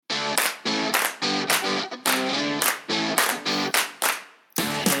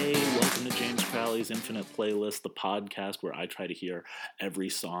Infinite Playlist, the podcast where I try to hear every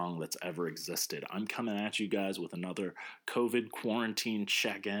song that's ever existed. I'm coming at you guys with another COVID quarantine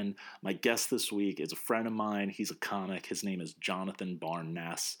check-in. My guest this week is a friend of mine. He's a comic. His name is Jonathan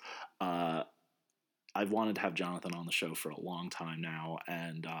Bar-Ness. I've wanted to have Jonathan on the show for a long time now,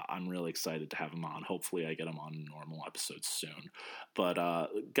 and I'm really excited to have him on. Hopefully I get him on normal episodes soon. But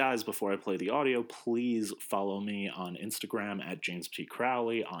guys, before I play the audio, please follow me on Instagram at James P.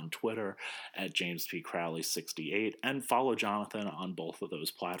 Crowley, on Twitter at James P. Crowley68, and follow Jonathan on both of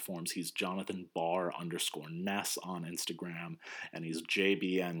those platforms. He's Jonathan Bar_Ness on Instagram, and he's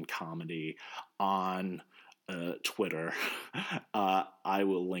JBN Comedy on Twitter. I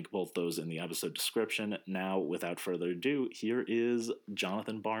will link both those in the episode description. Now, without further ado, here is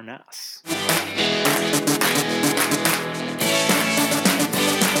Jonathan Bar-Ness.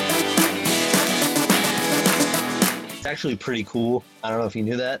 It's actually pretty cool. I don't know if you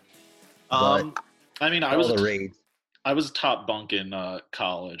knew that. I was the raids. I was top bunk in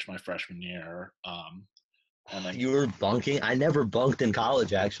college my freshman year. And then You were bunking? I never bunked in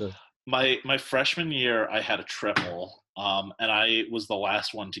college, actually. My freshman year, I had a triple, and I was the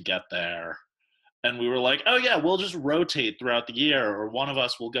last one to get there. And we were like, oh yeah, we'll just rotate throughout the year, or one of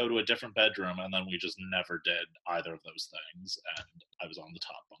us will go to a different bedroom, and then we just never did either of those things, and I was on the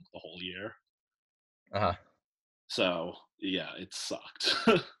top bunk the whole year. Uh-huh. So, yeah, it sucked.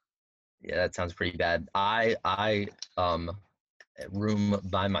 Yeah, that sounds pretty bad. I room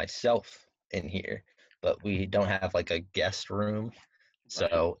by myself in here, but we don't have like a guest room. So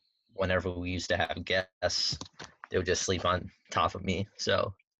Right. Whenever we used to have guests, they would just sleep on top of me.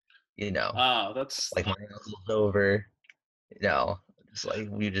 So, That's like my house was over, just like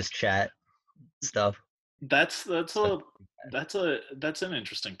we would just chat stuff. that's an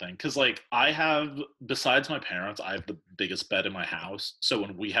interesting thing, because like I have, besides my parents, I have the biggest bed in my house. So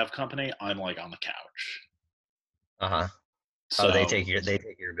when we have company, I'm like on the couch. Uh-huh. So Oh, they take your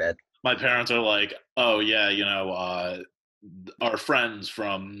bed. my parents are like, oh yeah, our friends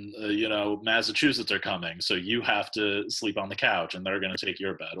from Massachusetts are coming, so you have to sleep on the couch, and they're going to take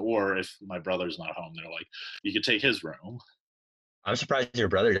your bed. Or if my brother's not home, they're like, you could take his room. I'm surprised your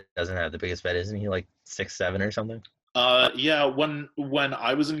brother doesn't have the biggest bed. Isn't he like 6'7" or something? Yeah, when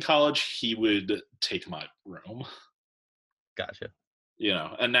I was in college, he would take my room. Gotcha.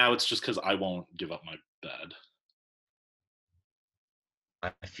 And now it's just because I won't give up my bed.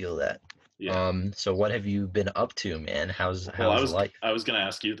 I feel that. Yeah. So what have you been up to, man? How's life? I was going to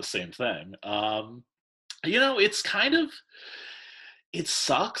ask you the same thing. It's kind of, it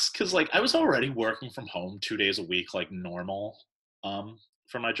sucks because like I was already working from home 2 days a week, like normal,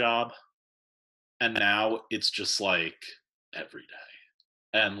 for my job, and now it's just like every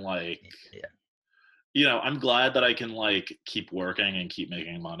day, and like, Yeah. I'm glad that I can like keep working and keep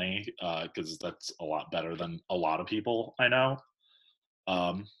making money, because that's a lot better than a lot of people I know.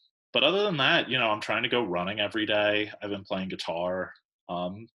 But other than that, I'm trying to go running every day. I've been playing guitar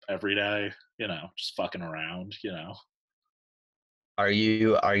every day, just fucking around. Are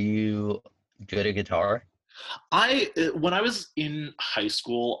you good at guitar? When I was in high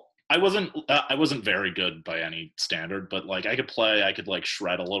school, I wasn't very good by any standard, but like I could like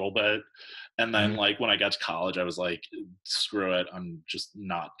shred a little bit. And then like when I got to college, I was like, screw it, I'm just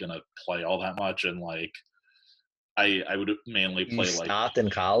not gonna play all that much. And like I would mainly You play like, stopped in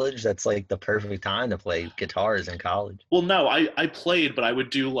college? That's like the perfect time to play guitars in college. well, no, I played, but I would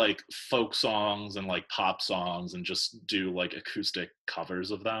do like folk songs and like pop songs and just do like acoustic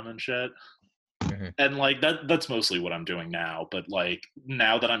covers of them and shit. Mm-hmm. And like that's mostly what I'm doing now. But like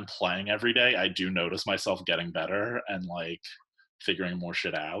now that I'm playing every day, I do notice myself getting better and like figuring more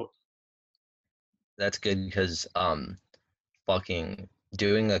shit out. That's good because fucking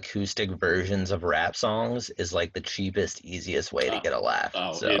doing acoustic versions of rap songs is like the cheapest, easiest way to get a laugh.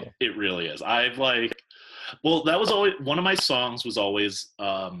 Oh, So it really is. I've like, well, that was always one of my songs, was always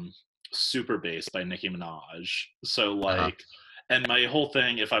Super Bass by Nicki Minaj. So like, and my whole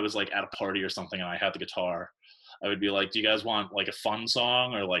thing, if I was like at a party or something and I had the guitar, I would be like, do you guys want like a fun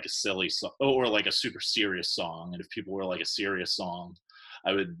song or like a silly song, or like a super serious song? And if people were like a serious song,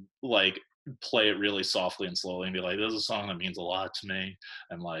 I would like play it really softly and slowly and be like, this is a song that means a lot to me.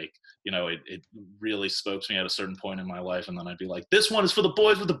 And like, it really spoke to me at a certain point in my life. And then I'd be like, this one is for the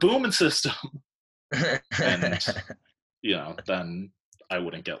boys with the booming system. And, then I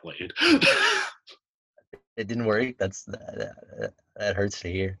wouldn't get laid. It didn't work. That hurts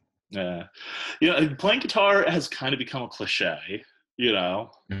to hear. Yeah. Playing guitar has kind of become a cliche,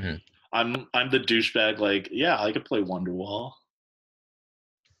 Mm-hmm. I'm the douchebag, like, yeah, I could play Wonderwall.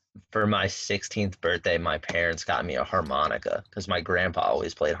 for my 16th birthday, my parents got me a harmonica because my grandpa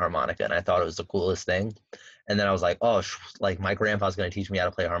always played harmonica, and I thought it was the coolest thing. And then I was like, oh, like my grandpa's gonna teach me how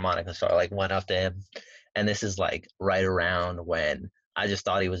to play harmonica, so I like went up to him, and this is like right around when I just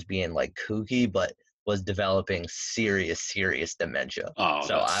thought he was being like kooky, but was developing serious dementia. Oh,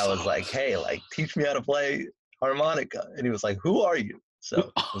 So that I was like, sucks. hey, like teach me how to play harmonica, and he was like, who are you?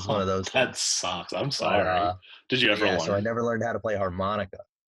 So it was one Oh, of those that things. sucks. I'm But sorry. Did you ever yeah, so I learn? never learned how to play harmonica.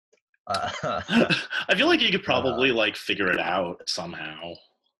 Uh, I feel like you could uh, probably like figure it out somehow.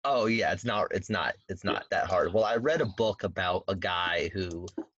 oh yeah, it's Yeah. not that hard. Well, I read a book about a guy who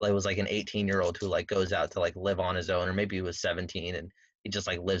like was like an 18-year-old who like goes out to like live on his own, or maybe he was 17, and he just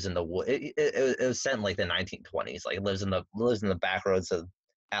like lives in the wood. It was set in like the 1920s. Like lives in the back roads of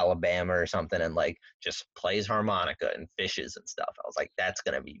Alabama or something, and like just plays harmonica and fishes and stuff. I was like, that's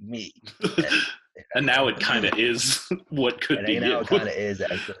gonna be me. And And now it kind of is what could and be now you. it kind of is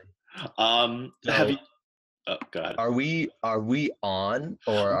actually. Have you? So Oh, go ahead. are we on,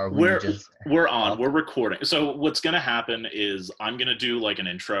 or are we We're just we're on. up? We're recording. So what's gonna happen is I'm gonna do like an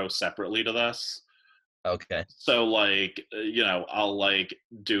intro separately to this. Okay. So like I'll like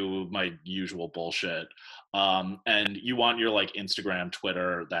do my usual bullshit. And you want your like Instagram,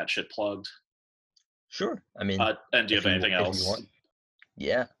 Twitter, that shit plugged. Sure. I mean, And do you have anything if you else? want,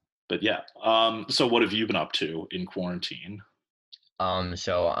 yeah. But yeah. So what have you been up to in quarantine?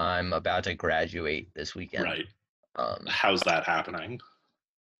 So I'm about to graduate this weekend. Right. Um, How's that happening?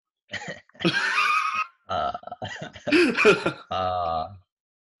 uh, uh,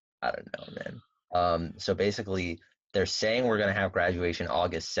 I don't know, man. So basically, they're saying we're gonna have graduation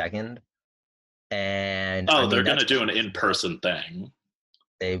August 2nd, and I Oh, they're mean gonna that's do an possible. in-person thing.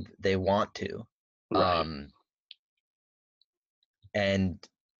 They want to. Right. Um, and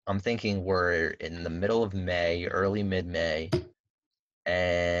I'm thinking we're in the middle of May, early mid-May,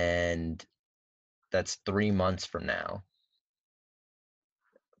 and that's 3 months from now.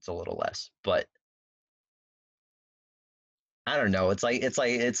 It's a little less, but I don't know. It's like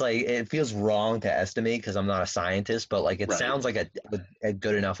it feels wrong to estimate because I'm not a scientist, but like it Right. sounds like a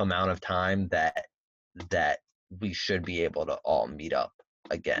good enough amount of time that we should be able to all meet up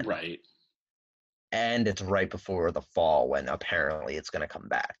again. Right. And it's right before the fall when apparently it's going to come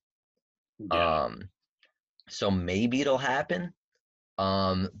back. Yeah. Um, so maybe it'll happen.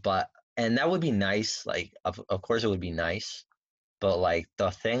 But and that would be nice. Like of course it would be nice. But like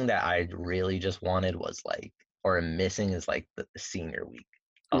the thing that I really just wanted was like, or am missing is like the senior week.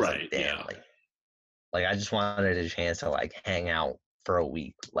 I was like, Right. damn, Yeah. like I just wanted a chance to like hang out for a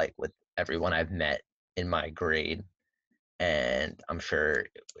week, like with everyone I've met in my grade, and I'm sure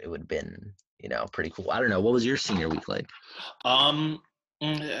it would have been, pretty cool. I don't know. What was your senior week like? Um,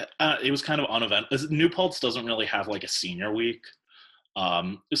 it was kind of uneventful. New Paltz doesn't really have like a senior week.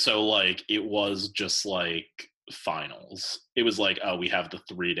 So like it was just like finals. It was like, oh, we have the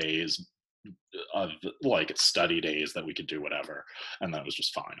 3 days of like study days that we could do whatever, and that was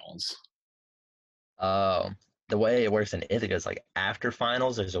just finals. Um, the way it works in Ithaca is like after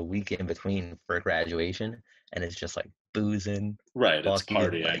finals, there's a week in between for graduation, and it's just like boozing, Right, it's fucking,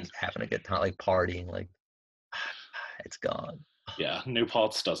 like partying. having a good time, like partying, like it's gone. Yeah, New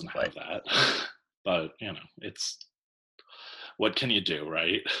Paltz doesn't But have that, but it's what can you do,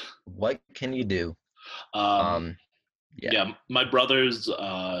 right? what can you do? Um, Um, yeah, yeah, my brother's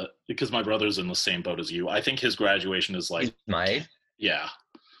because my brother's in the same boat as you. I think his graduation is like, he's my age. yeah,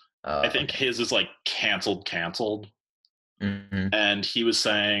 I think Okay. his is like canceled. Hmm. And he was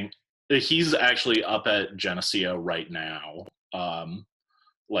saying he's actually up at Geneseo right now, um,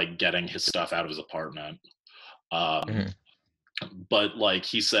 like getting his stuff out of his apartment. Um, Hmm. but like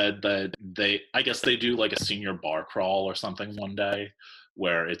he said that I guess they do like a senior bar crawl or something one day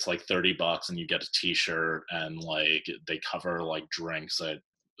where it's like $30 and you get a t-shirt and like they cover like drinks at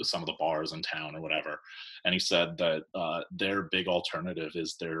some of the bars in town or whatever. And he said that their big alternative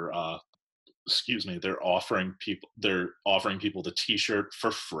is they're offering people the t-shirt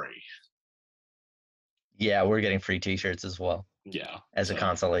for free. Yeah, we're getting free T-shirts as well Yeah, as a so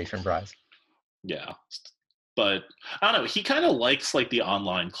consolation prize. yeah, but I don't know, he kind of likes like the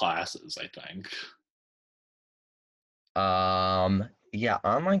online classes, I think. Yeah,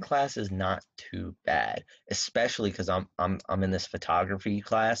 online class is not too bad, especially because I'm in this photography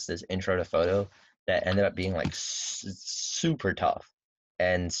class, this intro to photo that ended up being like super tough,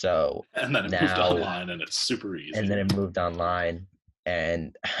 and so And then it moved now online and it's super and then easy. it moved online,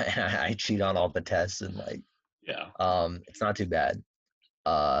 and I cheat on all the tests and like Yeah. it's not too bad.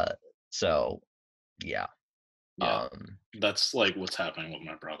 Uh, so yeah, Yeah. Um, That's like what's happening with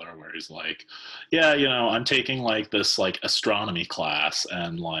my brother, where he's like, yeah, I'm taking like this like astronomy class,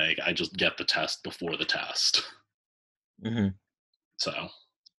 and like I just get the test before the test. mhm. So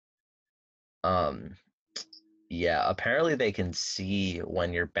um, yeah, apparently they can see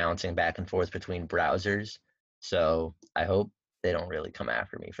when you're bouncing back and forth between browsers. So I hope they don't really come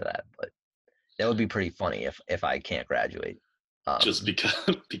after me for that. But that would be pretty funny if I can't graduate. just Um,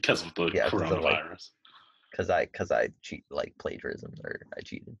 because of the yeah, coronavirus. because I cheat like plagiarism or I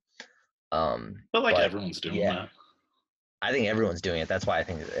cheated. But like But everyone's doing yeah, that. I think everyone's doing it. That's why I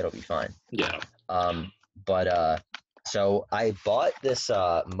think it'll be fine. Yeah. Um, but so I bought this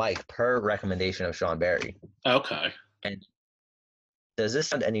mic per recommendation of Sean Barry. Okay. And does this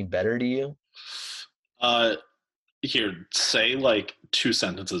sound any better to you? Uh, Here, say like two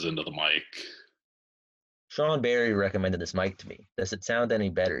sentences into the mic. Sean Barry recommended this mic to me. Does it sound any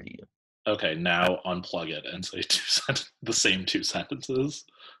better to you? Okay, now unplug it and say the same two sentences.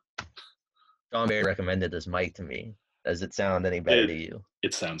 Sean Barry recommended this mic to me. Does it sound any better It to you?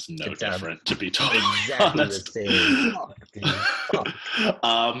 it sounds no It sounds different, to be totally exactly the honest. same. Fuck, dude.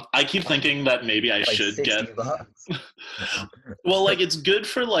 Fuck. I keep thinking that maybe I Like should get. 60 bucks. Well, like it's good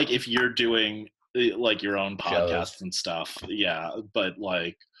for like if you're doing like your own Shows. podcasts and stuff. Yeah, but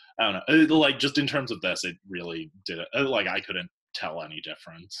like I don't know. Like just in terms of this, it really did. Like I couldn't tell any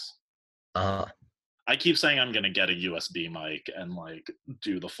difference. Uh, I keep saying I'm gonna get a USB mic and like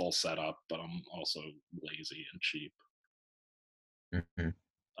do the full setup, but I'm also lazy and cheap. mhm.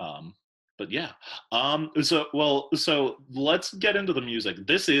 Um, but yeah. So let's get into the music.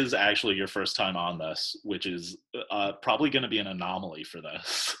 This is actually your first time on this, which is probably going to be an anomaly for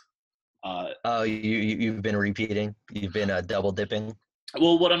this. Oh, you've been repeating. You've been double dipping.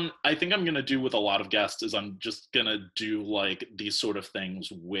 Well, I think I'm gonna do with a lot of guests is I'm just gonna do like these sort of things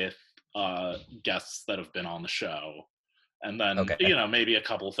with guests that have been on the show, and then Okay, maybe a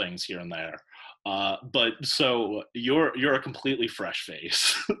couple things here and there. But so you're a completely fresh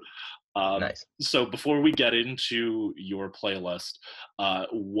face. nice. So before we get into your playlist,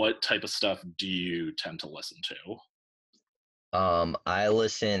 what type of stuff do you tend to listen to? I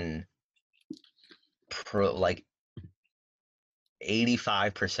listen like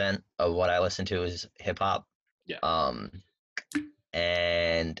 85% of what I listen to is hip hop. Yeah. Um,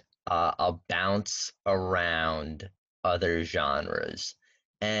 and I'll bounce around other genres.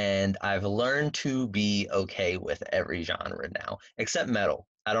 And I've learned to be okay with every genre now, except metal.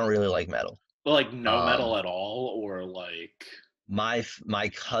 I don't really like metal. Like no metal Um, at all, or like my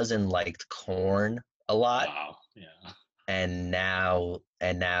cousin liked Corn a lot, wow, yeah. and now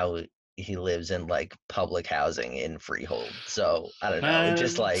he lives in like public housing in Freehold. So I don't know. It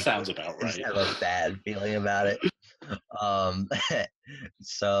just like Sounds about I just right. have a bad feeling about it. Um,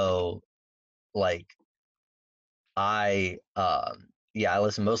 so like I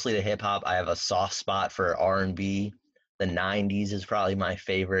listen mostly to hip hop. I have a soft spot for R&B. The 90s is probably my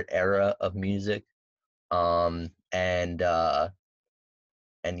favorite era of music. Um, and uh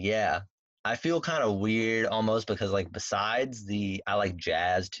and yeah, I feel kind of weird almost because like besides the I like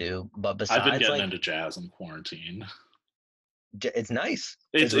jazz too, but I've been besides getting like into jazz in quarantine. it's nice.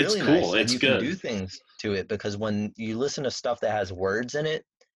 It's It's it's really cool. nice and It's you can good. do things to it because when you listen to stuff that has words in it,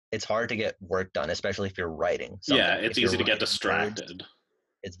 it's hard to get work done, especially if you're writing Yeah, something. it's If you're easy to get writing words, distracted.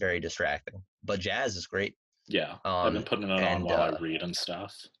 it's very distracting. But jazz is great. Yeah, I've been Um putting it on and while I read and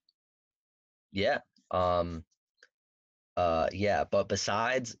stuff. yeah. Um yeah, but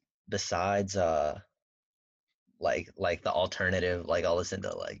besides like the alternative, like I'll listen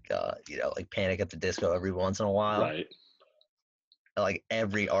to like like Panic at the Disco every once in a while. Right. Like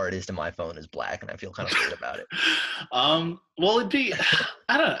every artist in my phone is black and I feel kind of weird about it. Well, it'd be,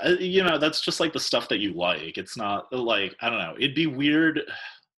 I don't know, that's just like the stuff that you like. It's not like, I don't know, it'd be weird.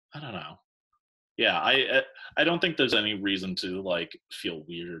 I don't know. Yeah, I don't think there's any reason to like feel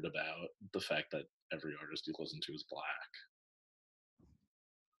weird about the fact that every artist you listen to is black.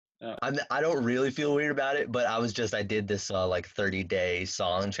 Yeah. I don't really feel weird about it, but I did this like 30-day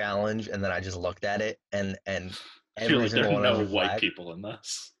song challenge and then I just looked at it and I feel every like there single are one of no them is white black. people in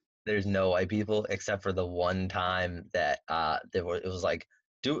this. There's no white people except for the one time that it was like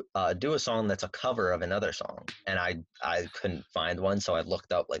do a song that's a cover of another song, and I couldn't find one, so I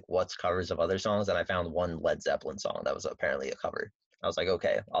looked up like what's covers of other songs, and I found one Led Zeppelin song that was apparently a cover. I was like,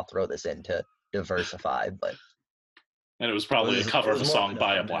 okay, I'll throw this in to diversify, but And it was probably a it cover of was a more of song an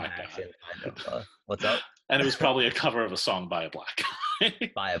by a affirmative black guy. action kind of. What's up? And it was probably a cover of a song by a black guy.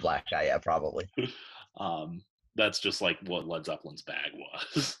 By a black guy, yeah, probably. um, that's just like what Led Zeppelin's bag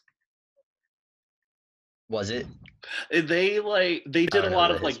was. Was it? They I did a don't know lot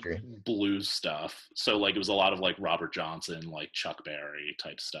the of like history. blues stuff. So like it was a lot of like Robert Johnson, like Chuck Berry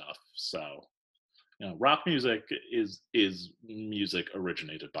type stuff. So rock music is music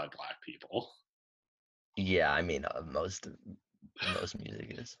originated by black people. Yeah, I mean, most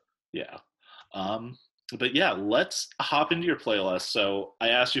music is. Yeah. Um, but yeah, let's hop into your playlist. So I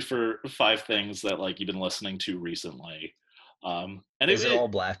asked you for 5 things that like you've been listening to recently. And Is it all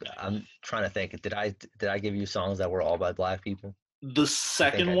black? I'm trying to think. Did I give you songs that were all by black people? the I think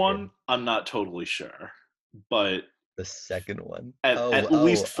second I did. one, I'm not totally sure, but The second one. at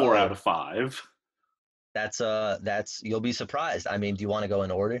least 4 out of 5. That's you'll be surprised. I mean, do you want to go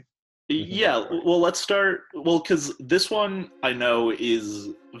in order? We can go in Yeah, order. well, let's start. Well, because this one I know is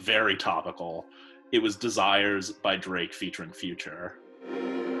very topical. It was Desires by Drake featuring Future.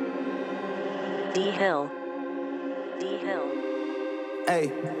 D Hill. D Hill.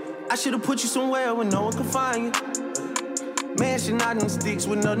 Hey, I should have put you somewhere where no one can find you. Mansion out in the sticks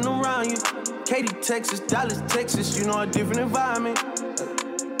with nothing around you. Katy, Texas, Dallas, Texas, you know a different environment.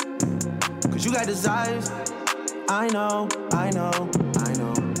 Cause you got desires. I know.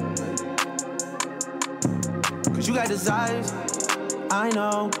 Cause you got desires. I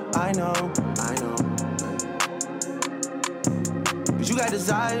know. Cause you got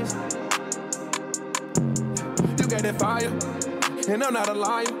desires. You got that fire, and I'm not a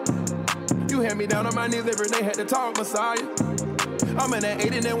liar. You had me down on my knees every day, had to talk Messiah. I'm in that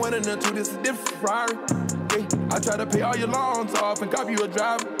 8 and then 1 and then 2, this is different Ferrari. Yeah, I try to pay all your loans off and cop you a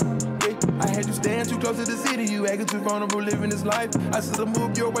driver. Yeah, I had you stand too close to the city, you acting too vulnerable living this life. I should've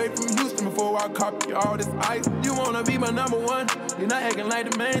moved you away from Houston before I cop you all this ice. You wanna be my number 1, you're not acting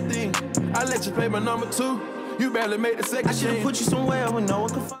like the main thing. I let you play my number 2, you barely made the second. I should have put you somewhere where no one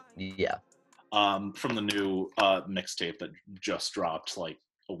can find you. Yeah. From the new mixtape that just dropped like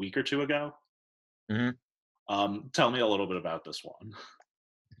a week or 2 ago. Tell me a little bit about this one.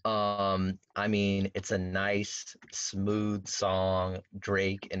 I mean, it's a nice, smooth song.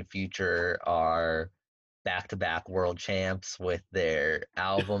 Drake and Future are back-to-back world champs with their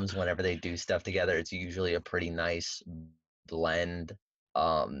albums. Whenever they do stuff together, it's usually a pretty nice blend.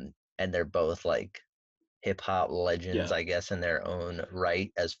 And they're both like hip hop legends, Yeah. I guess, in their own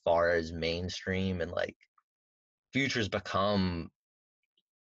right, as far as mainstream. And like Future's become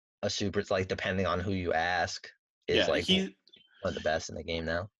a super, like, depending on who you ask, is Yeah, like one of the best in the game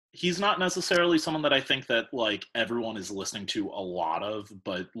now. he's not necessarily someone that I think that like everyone is listening to a lot of,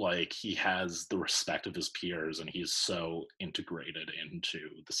 but like he has the respect of his peers and he's so integrated into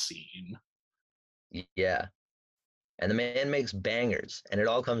the scene. Yeah. And the man makes bangers, and it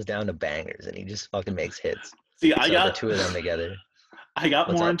all comes down to bangers, and he just fucking makes hits. See, So the two of them together. I got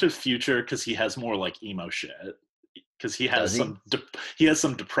What's more up? into Future because he has more like emo shit. Because he has Does he? he has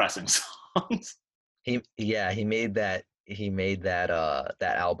some depressing songs. He made that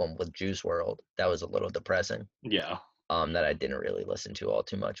that album with Juice World. That was a little depressing. Yeah. That I didn't really listen to all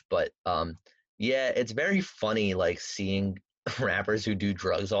too much. But yeah, it's very funny like seeing rappers who do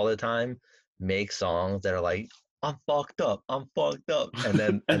drugs all the time make songs that are like, I'm fucked up, and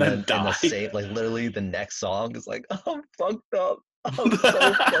then and then in the die. same, like, literally the next song is like, I'm fucked up, I'm so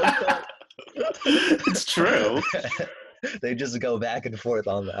fucked up. It's true. They just go back and forth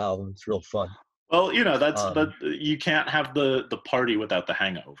on the album. It's real fun. Well, that you can't have the party without the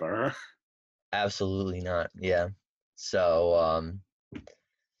hangover. Absolutely not. Yeah. So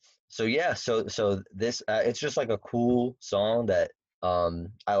yeah, so this it's just like a cool song that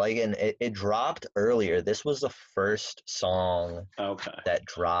I like it, and it dropped earlier. This was the first song that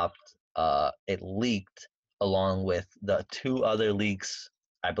dropped. It leaked along with the 2 other leaks,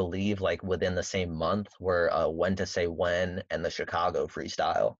 I believe, like within the same month, were When to Say When and the Chicago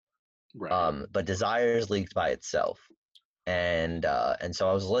Freestyle. Right. But Desires leaked by itself. And so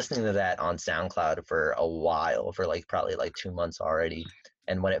I was listening to that on SoundCloud for a while, for like probably like 2 months already.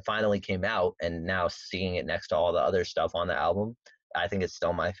 And when it finally came out, and now seeing it next to all the other stuff on the album, I think it's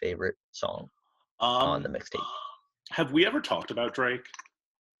still my favorite song on the mixtape. Have we ever talked about Drake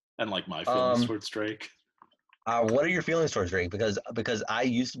and like my feelings towards Drake? What are your feelings towards Drake? Because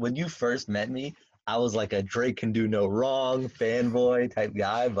when you first met me, I was like a Drake can do no wrong fanboy type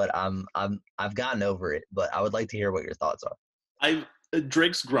guy, but I've gotten over it. But I would like to hear what your thoughts are.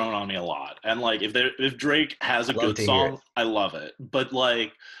 Drake's grown on me a lot, and like if Drake has a good song, I love it. But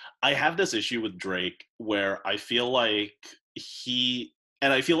like I have this issue with Drake where I feel like he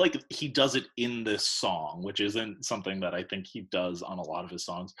does it in this song, which isn't something that I think he does on a lot of his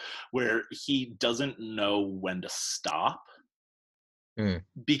songs, where he doesn't know when to stop.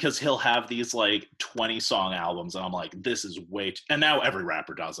 Because he'll have these like 20 song albums, and I'm like, this is and now every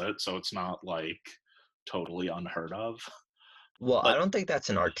rapper does it, so it's not like totally unheard of. Well, I But don't think that's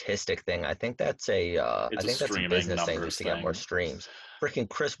an artistic thing. I think that's I it's a think that's a streaming business thing numbers just to get more thing. streams. Freaking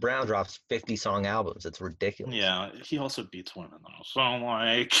Chris Brown drops 50 song albums. It's ridiculous. Yeah, he also beats women though. So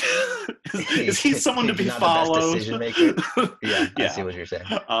like, is he someone to He's be not the best followed? decision maker. Yeah, I see Yeah. what you're saying.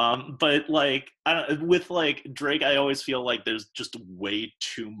 But like, with like Drake, I always feel like there's just way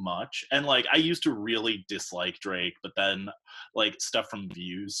too much. And like, I used to really dislike Drake, but then like stuff from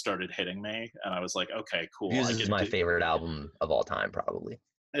Views started hitting me, and I was like, okay, cool. Views I is get my favorite album of all time, probably.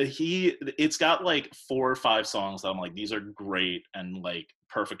 it's got like 4 or 5 songs that I'm like, these are great and like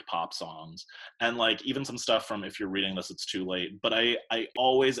perfect pop songs, and like even some stuff from If You're Reading This It's Too Late, but I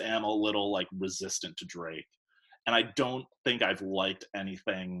always am a little like resistant to Drake, and I don't think I've liked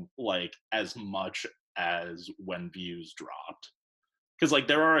anything like as much as when Views dropped, because like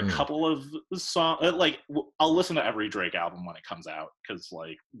there are a couple of songs like I'll listen to every Drake album when it comes out, because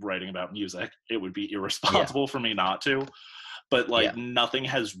like writing about music, it would be irresponsible for me not to, but like nothing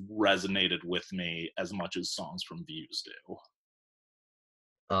has resonated with me as much as songs from Views do.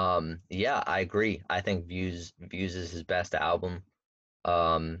 Yeah, I agree. I think Views is his best album.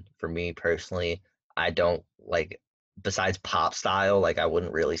 For me personally, I don't like, besides Pop Style, like I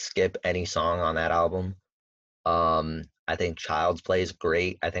wouldn't really skip any song on that album. I think Child's Play is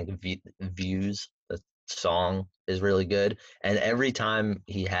great. I think Views, the song, is really good. And every time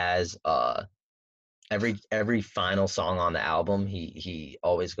he has every final song on the album, he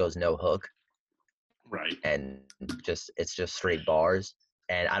always goes no hook, Right. and it's just straight bars.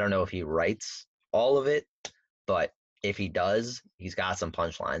 And I don't know if he writes all of it, but if he does, he's got some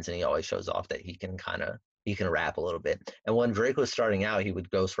punchlines, and he always shows off that he can rap a little bit. And when Drake was starting out, he would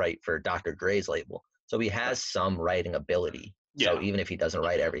ghostwrite for Dr. Dre's label, so he has some writing ability. Yeah. So even if he doesn't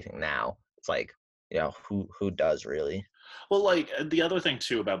write everything now, it's like, who does really? Well, like the other thing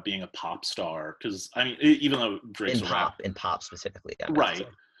too about being a pop star, because I mean, even though Drake's in pop specifically, right?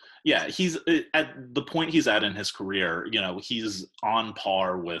 Yeah, he's at the point he's at in his career. He's on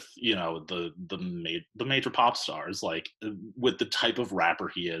par with the major pop stars. Like with the type of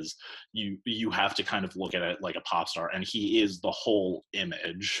rapper he is, you have to kind of look at it like a pop star, and he is the whole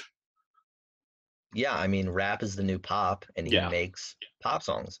image. Yeah, I mean, rap is the new pop, and he makes pop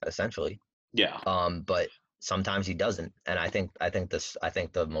songs essentially. Yeah. But sometimes he doesn't, and I think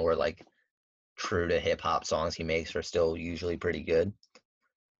the more like true to hip hop songs he makes are still usually pretty good.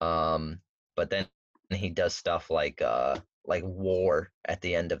 But then he does stuff like War at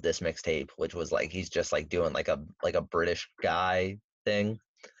the end of this mixtape, which was like he's just like doing like a British guy thing.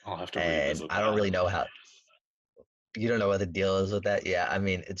 I'll have to and I don't really know how. You don't know what the deal is with that? Yeah, I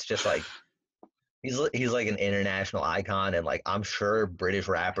mean, it's just like he's like an international icon, and like I'm sure British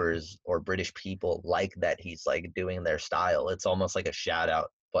rappers or British people like that he's like doing their style. It's almost like a shout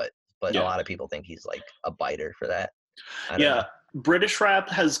out, but a lot of people think he's like a biter for that. I don't know. British rap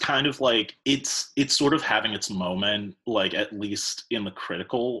has kind of like it's sort of having its moment, like at least in the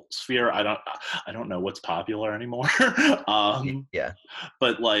critical sphere. I don't know what's popular anymore.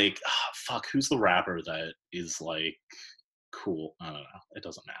 But like, fuck, who's the rapper that is like cool? I don't know. It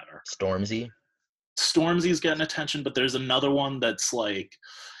doesn't matter. Stormzy's getting attention, but there's another one that's like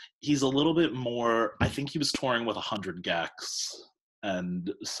he's a little bit more. I think he was touring with 100 Gex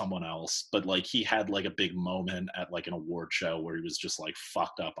and someone else, but like he had like a big moment at like an award show where he was just like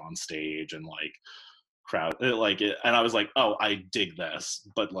fucked up on stage and like crowd like it, and I was like, oh, I dig this,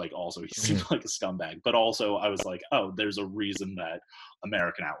 but like also he seemed like a scumbag, but also I was like, oh, there's a reason that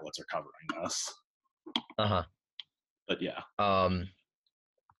American outlets are covering this. But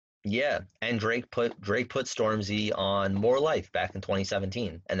yeah, and Drake put Stormzy on More Life back in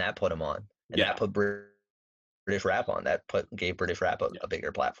 2017, and that put him on, and that put British rap on. Gave British rap a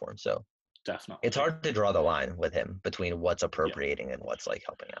bigger platform. So definitely, it's hard to draw the line with him between what's appropriating and what's like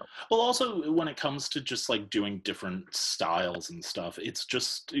helping out. Well, also when it comes to just like doing different styles and stuff, it's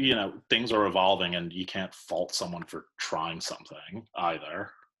just things are evolving, and you can't fault someone for trying something either.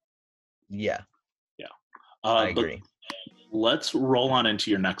 I agree. Let's roll on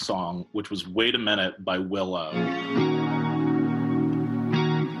into your next song, which was Wait a Minute by Willow.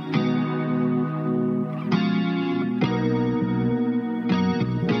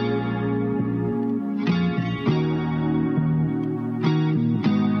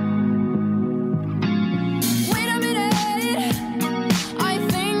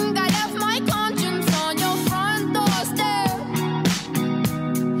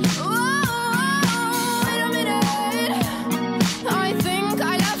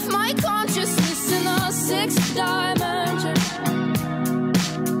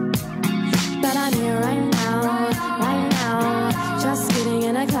 Right now, just getting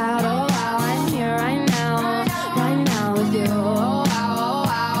in a cloud. Oh wow, I'm here right now.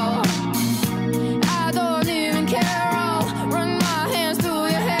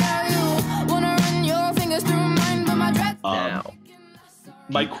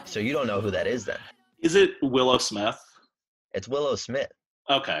 So you don't know who that is then? Is it Willow Smith? It's Willow Smith.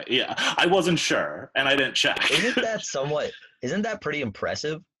 Okay, yeah. I wasn't sure, and I didn't check. Isn't that pretty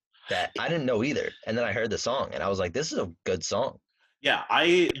impressive? That I didn't know either. And then I heard the song, and I was like, this is a good song. Yeah,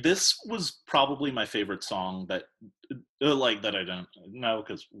 this was probably my favorite song that that I don't know,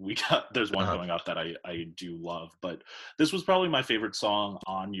 because there's one coming up that I do love, but this was probably my favorite song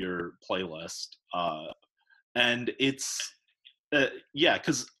on your playlist. And it's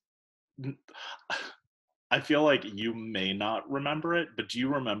because I feel like you may not remember it, but do you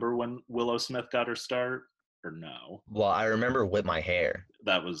remember when Willow Smith got her start, or no? Well, I remember Whip My Hair.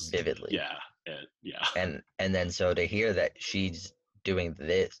 That was vividly. Yeah. And then so to hear that she's doing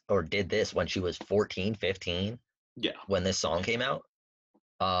this or did this when she was 14, 15, when this song came out,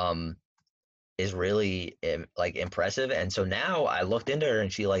 is really like impressive. And so now I looked into her,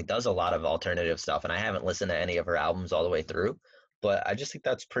 and she like does a lot of alternative stuff, and I haven't listened to any of her albums all the way through, but I just think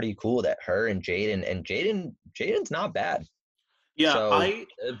that's pretty cool that her and Jaden's not bad. Yeah, so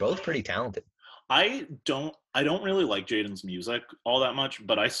they're both pretty talented. I don't really like Jaden's music all that much,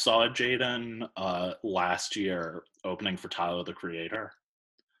 but I saw Jaden last year opening for Tyler the Creator.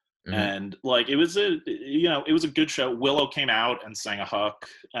 Mm-hmm. And like it was a good show. Willow came out and sang a hook,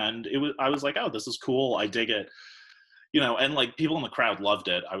 and I was like, oh, this is cool. I dig it. And like people in the crowd loved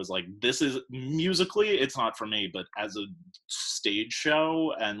it. I was like, this is musically, it's not for me, but as a stage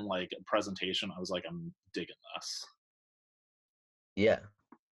show and like a presentation, I was like, I'm digging this. Yeah.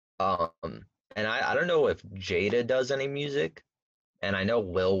 And I don't know if Jada does any music, and I know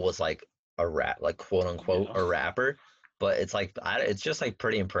Will was like a quote unquote a rapper, but it's like it's just like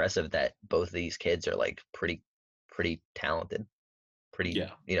pretty impressive that both of these kids are like pretty talented,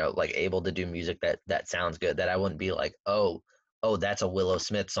 like able to do music that sounds good. That I wouldn't be like, oh, that's a Willow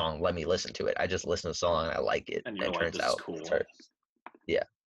Smith song, let me listen to it. I just listen to the song and I like it, and it turns out cool. It's her. Yeah,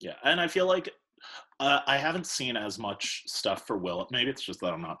 and I feel like I haven't seen as much stuff for Will. Maybe it's just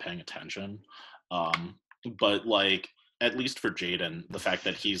that I'm not paying attention. But like, at least for Jaden, the fact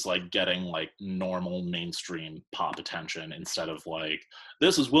that he's like getting like normal mainstream pop attention instead of like,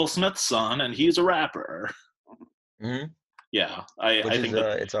 this is Will Smith's son and he's a rapper. Mm-hmm. Yeah, I think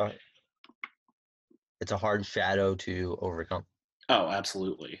that it's a hard shadow to overcome. Oh,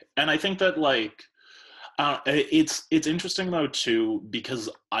 absolutely. And I think that like, it's interesting though too, because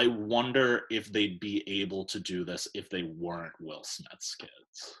I wonder if they'd be able to do this if they weren't Will Smith's kids.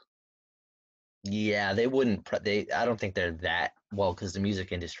 Yeah, they wouldn't. I don't think they're that well, because the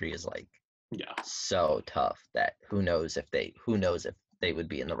music industry is like so tough that who knows if they would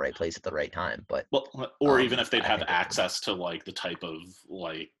be in the right place at the right time. But or even if they'd have access to like the type of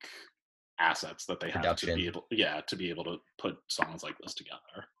like assets that they production. Have to be able to put songs like this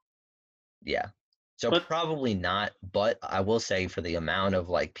together. Yeah. So probably not, but I will say for the amount of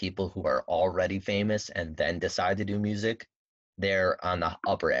like people who are already famous and then decide to do music, they're on the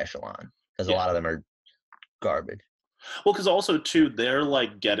upper echelon, because a lot of them are garbage. Well, because also too, they're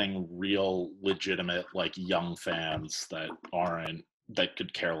like getting real legitimate like young fans that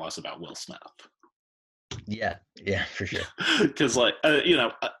could care less about Will Smith. Yeah, for sure. Because like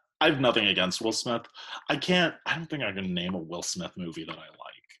I have nothing against Will Smith. I don't think I can name a Will Smith movie that I like.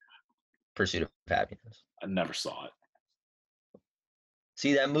 Pursuit of Happiness. I never saw it.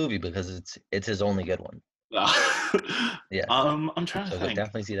 See that movie, because it's his only good one. Yeah. I'm trying to think.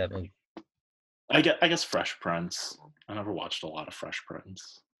 Definitely see that movie. I guess Fresh Prince. I never watched a lot of Fresh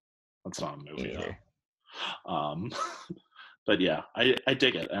Prince. That's not a movie though. But yeah, I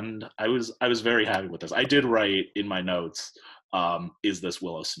dig it, and I was very happy with this. I did write in my notes, is this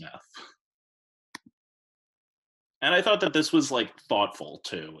Willow Smith? And I thought that this was like thoughtful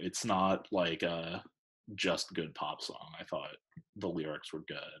too. It's not like a just good pop song. I thought the lyrics were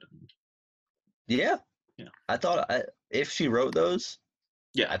good. Yeah. I thought if she wrote those,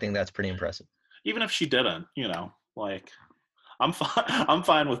 I think that's pretty impressive. Even if she didn't, like I'm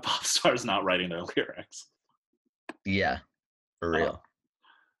fine with pop stars not writing their lyrics. Yeah, for real.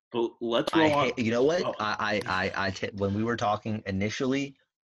 But let's roll on. You know what? When we were talking initially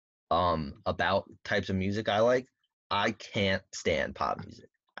about types of music I like, I can't stand pop music.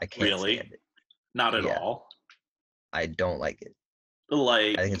 I can't stand it. Not at all. I don't like it.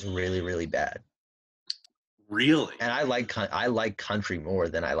 Like, I think it's really, really bad. Really? And I like country more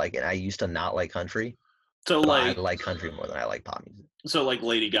than I like it. I used to not like country. So like, I like country more than I like pop music. So like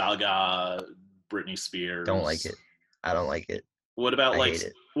Lady Gaga, Britney Spears. Don't like it. I don't like it. What about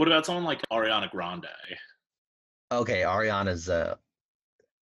what about someone like Ariana Grande? Okay, Ariana's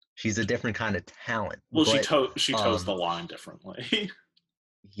she's a different kind of talent. Well, she toes the line differently.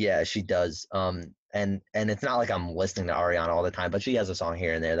 Yeah, she does. and it's not like I'm listening to Ariana all the time, but she has a song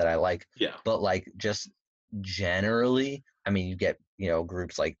here and there that I like. Yeah. But like just generally, I mean, you get, you know,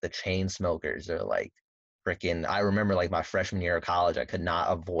 groups like the Chainsmokers or like freaking. I remember like my freshman year of college, I could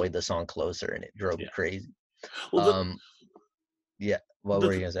not avoid the song "Closer" and it drove me Yeah. crazy. Well, Yeah. What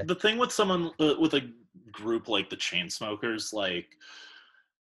were you gonna say? the thing with someone with a group like the Chainsmokers, like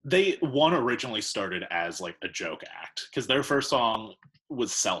they originally started as like a joke act because their first song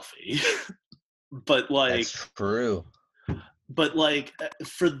was "Selfie," but like That's true.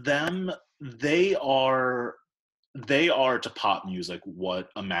 for them, they are to pop music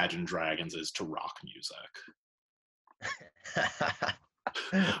what Imagine Dragons is to rock music.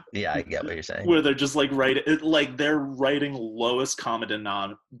 Yeah, I get what you're saying. Where they're just like they're writing lowest common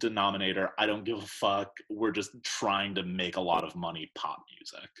denominator. I don't give a fuck. We're just trying to make a lot of money. Pop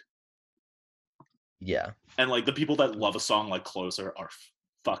music. Yeah. And like the people that love a song like "Closer" are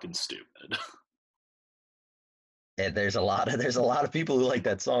fucking stupid. And there's a lot of people who like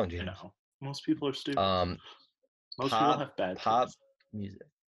that song, James. You know, most people are stupid. Most people have bad taste. Music.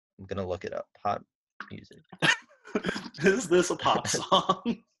 I'm gonna look it up. Pop music. Is this a pop song?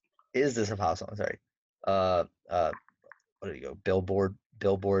 Is this a pop song? Sorry. What do you go? Billboard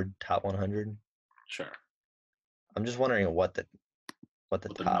Top 100. Sure. I'm just wondering what the the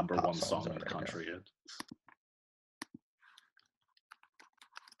top number pop one songs song are in the right country is.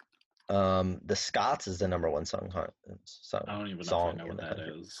 The Scots is the number one song. I don't even know if I know what that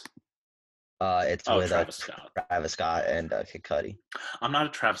is. It's with Travis Scott. Travis Scott and Kid Cudi. I'm not a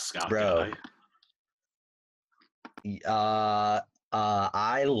Travis Scott guy.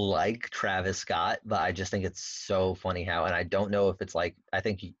 I like Travis Scott, but I just think it's so funny how, and I don't know if it's like, I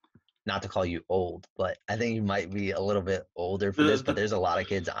think not to call you old, but I think you might be a little bit older for this, but there's a lot of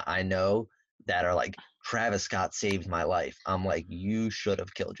kids I know that are like, Travis Scott saved my life. I'm like, you should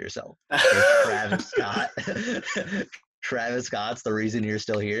have killed yourself. If Travis Scott's the reason you're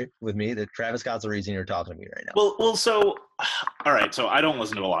still here with me. That Travis Scott's the reason you're talking to me right now. Well, so, all right. So I don't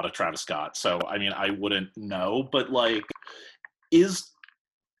listen to a lot of Travis Scott. So, I mean, I wouldn't know, but like,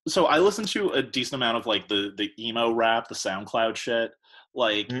 so I listen to a decent amount of like the emo rap, the SoundCloud shit.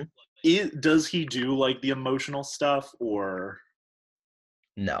 Like, does he do like the emotional stuff or?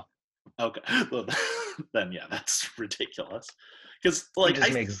 No. Okay. Well, then yeah, that's ridiculous. Because like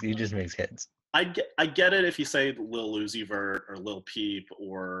he just makes hits. I get it if you say Lil Uzi Vert or Lil Peep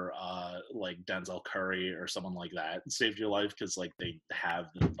or like Denzel Curry or someone like that saved your life because like they have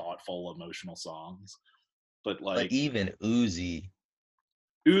the thoughtful, emotional songs. But even Uzi's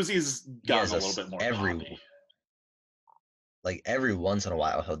gotten a little bit more poppy. Like every once in a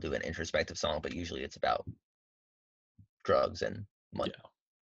while he'll do an introspective song, but usually it's about drugs and money.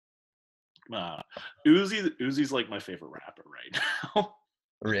 Yeah. Uzi's like my favorite rapper right now.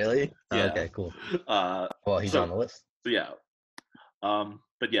 Really? Yeah. Okay, cool. Well, he's on the list. Yeah.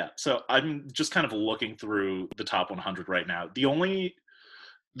 But yeah, so I'm just kind of looking through the top 100 right now.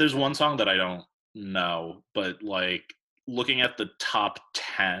 There's one song that I don't know, but like looking at the top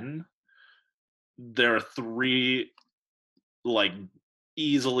 10, there are 3 like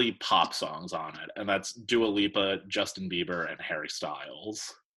easily pop songs on it, and that's Dua Lipa, Justin Bieber, and Harry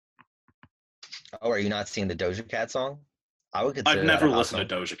Styles. Oh, are you not seeing the Doja Cat song? I would consider I've never listened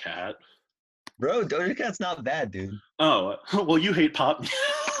to Doja Cat. Bro, Doja Cat's not bad, dude. Oh, well, you hate pop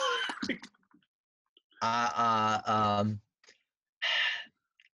music.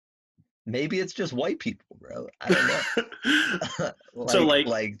 Maybe it's just white people, bro. I don't know. So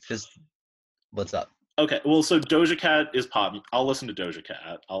just what's up? Okay, well, so Doja Cat is pop. I'll listen to Doja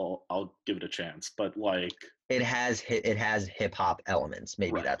Cat. I'll give it a chance, but like it has hip hop elements.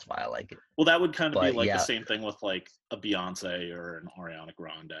 Maybe that's why I like it. Well, that would kind of be like the same thing with like a Beyonce or an Ariana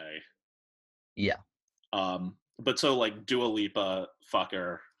Grande. Yeah. But so like Dua Lipa,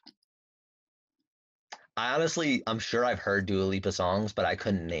 fucker. I'm sure I've heard Dua Lipa songs, but I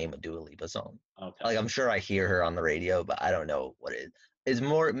couldn't name a Dua Lipa song. Okay. Like I'm sure I hear her on the radio, but I don't know what it is.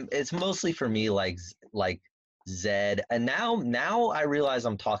 It's mostly for me like Zed, and now I realize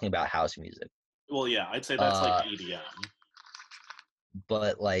I'm talking about house music. Well, yeah, I'd say that's like EDM.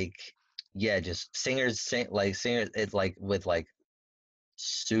 But like, yeah, just singers. It's like with like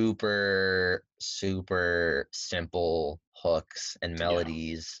super simple hooks and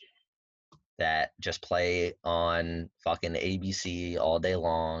melodies that just play on fucking ABC all day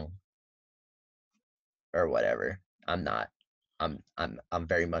long or whatever. I'm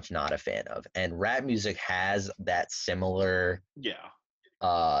very much not a fan of. And rap music has that similar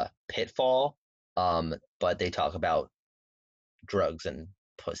pitfall, but they talk about drugs and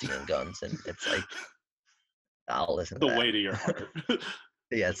pussy and guns, and it's like I'll listen to the way to your heart.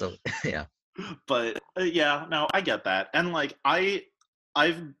 Yeah, so yeah. But yeah, no, I get that. And like I've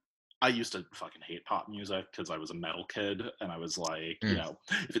I used to fucking hate pop music because I was a metal kid, and I was like, Mm.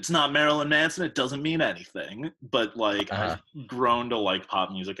 if it's not Marilyn Manson, it doesn't mean anything. But like I've Uh-huh. grown to like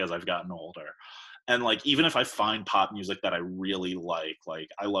pop music as I've gotten older. And like even if I find pop music that I really like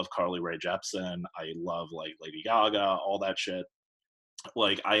I love Carly Rae Jepsen, I love like Lady Gaga, all that shit.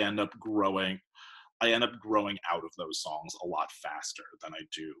 Like I end up growing out of those songs a lot faster than I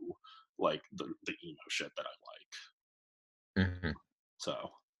do like the emo shit that I like. Hmm.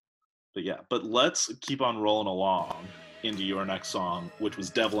 So, but yeah, but let's keep on rolling along into your next song, which was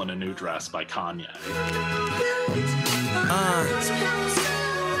 "Devil in a New Dress" by Kanye.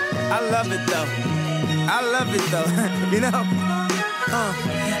 I love it though. I love it though. You know?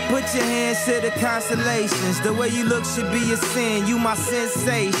 Put your hands to the constellations. The way you look should be a sin. You my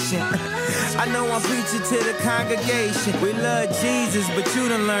sensation. I know I'm preaching to the congregation. We love Jesus, but you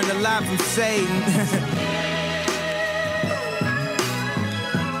done learned a lot from Satan.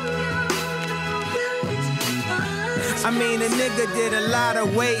 I mean, a nigga did a lot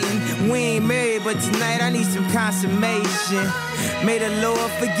of waiting. We ain't married, but tonight I need some consummation. May the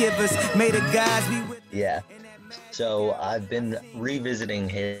Lord forgive us. May the gods be with us. Yeah. So I've been revisiting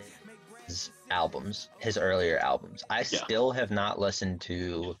his albums, his earlier albums. I still have not listened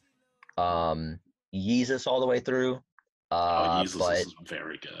to Yeezus all the way through. Yeezus But is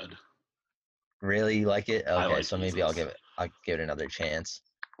very good. really like it. I Okay, like so maybe Yeezus. I'll give it another chance.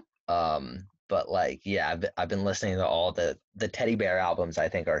 But like, yeah, I've been listening to all the Teddy Bear albums. I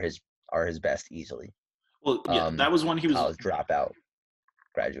think are his best easily. Well, yeah, that was when he was College Dropout,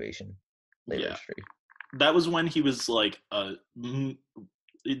 Graduation, Late yeah, Registry. that was when he was like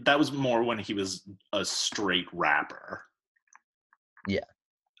that was more when he was a straight rapper. Yeah.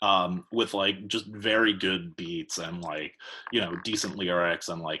 With like just very good beats and like decent lyrics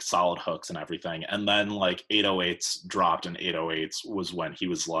and like solid hooks and everything. And then like 808s dropped, and 808s was when he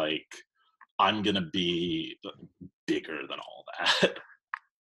was like, I'm gonna be bigger than all that.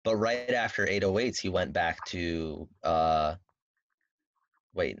 But right after 808s, he went back to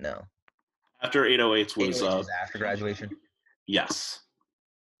wait, no. After 808s was 808s was after Graduation. yes.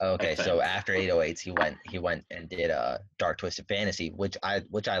 Okay, so after 808s, he went and did Dark Twisted Fantasy, which I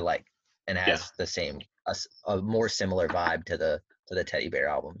like, and has the same a more similar vibe to the Teddy Bear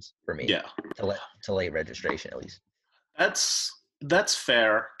albums for me. Yeah. To Late Registration at least. That's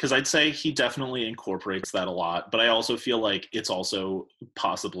fair, because I'd say he definitely incorporates that a lot, but I also feel like it's also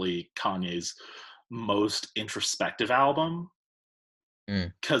possibly Kanye's most introspective album,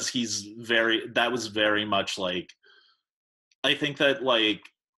 because that was very much like, I think that like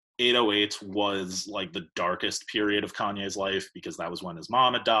 808 was like the darkest period of Kanye's life, because that was when his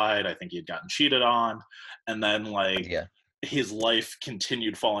mom had died. I think he had gotten cheated on, and then like his life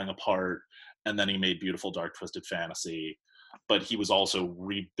continued falling apart, and then he made Beautiful Dark Twisted Fantasy, but he was also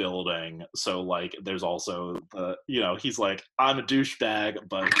rebuilding. So like there's also the he's like, I'm a douchebag,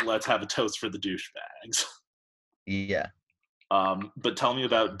 but let's have a toast for the douchebags. Yeah. But tell me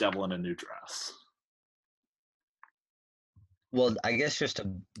about Devil in a New Dress. Well, I guess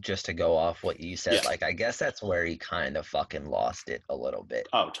just to go off what you said, like I guess that's where he kind of fucking lost it a little bit.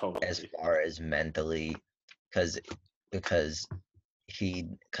 Oh, totally. As far as mentally, because he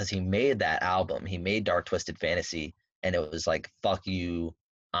made that album, he made Dark Twisted Fantasy, and it was like, fuck you,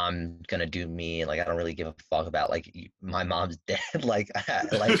 I'm gonna do me, like I don't really give a fuck about like my mom's dead, like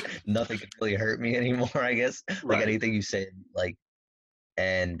nothing can really hurt me anymore, I guess. Like anything you said, like,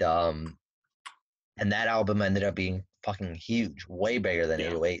 and that album ended up being fucking huge, way bigger than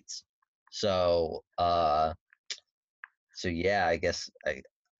 808s. So yeah, I guess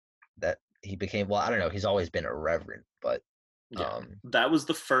that he became, well, I don't know, he's always been irreverent, but that was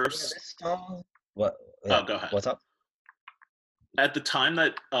the first song. What? Oh, go ahead. What's up? At the time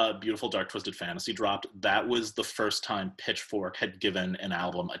that Beautiful Dark Twisted Fantasy dropped, that was the first time Pitchfork had given an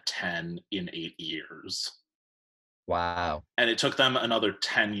album a 10 in 8 years. Wow. And it took them another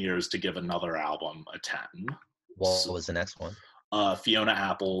 10 years to give another album a 10. What was the next one? Fiona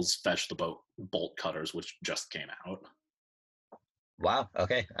Apple's Fetch the Bolt Cutters, which just came out. Wow.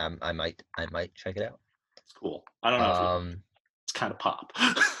 Okay. I might check it out. It's cool. I don't know if it's kind of pop.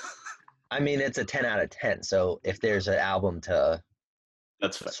 I mean, it's a 10 out of 10. So if there's an album to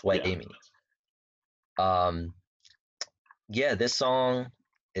sway me. Yeah, this song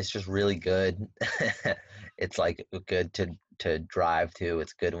is just really good. It's like good to drive to.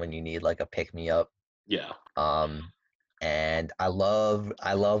 It's good when you need like a pick me up. Yeah. And I love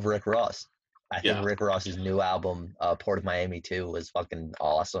Rick Ross. I think Rick Ross's new album, Port of Miami 2, was fucking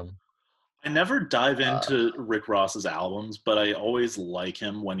awesome. I never dive into Rick Ross's albums, but I always like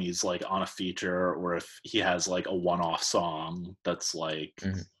him when he's like on a feature or if he has like a one-off song that's like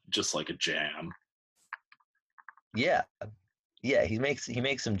just like a jam. Yeah, yeah, he makes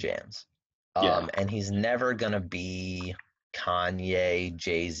some jams. Yeah. And he's never gonna be Kanye,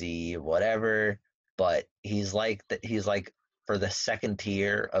 Jay-Z, whatever, but he's like for the second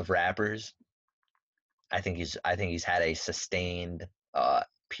tier of rappers, I think he's had a sustained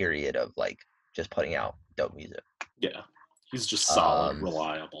period of like just putting out dope music. Yeah. He's just solid, Um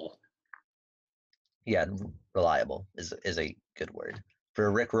reliable. yeah, reliable is a good word. For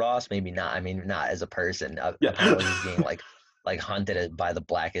Rick Ross, maybe not. I mean, not as a person. Yeah. Apparently he's being like hunted by the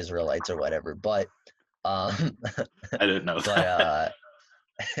black Israelites or whatever, but um I didn't know but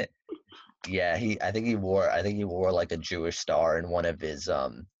that. yeah, I think he wore like a Jewish star in one of his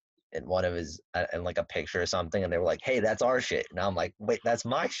in like a picture or something, and they were like, "Hey, that's our shit." And I'm like, "Wait, that's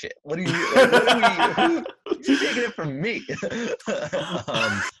my shit. What do you like? What are we? Who is he taking it from me?"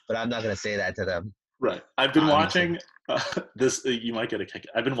 But I'm not gonna say that to them, Right. I've been obviously. watching this. You might get a kick.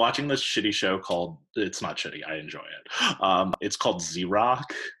 I've been watching this shitty show called. It's not shitty. I enjoy it. It's called Z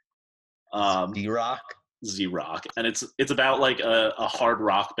Rock. Um, D-Rock. Z Rock, and it's about like a hard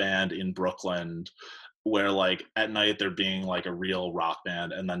rock band in Brooklyn, where like at night they're being like a real rock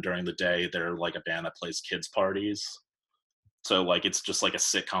band, and then during the day they're like a band that plays kids parties. So like it's just like a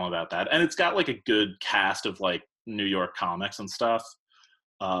sitcom about that, and it's got like a good cast of like New York comics and stuff.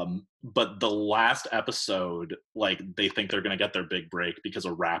 But the last episode, like they think they're gonna get their big break because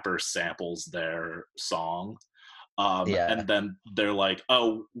a rapper samples their song. Yeah. And then they're like,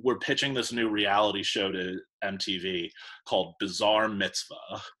 "Oh, we're pitching this new reality show to MTV called Bizarre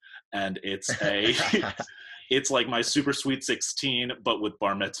Mitzvah, and it's like my Super Sweet 16, but with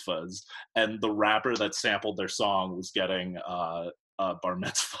bar mitzvahs." And the rapper that sampled their song was getting bar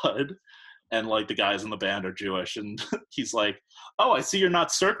mitzvahed, and like the guys in the band are Jewish, and he's like, "Oh, I see you're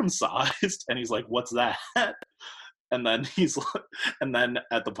not circumcised," and he's like, "What's that?" And then and then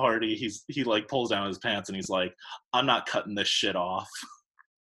at the party, he like pulls down his pants and he's like, "I'm not cutting this shit off."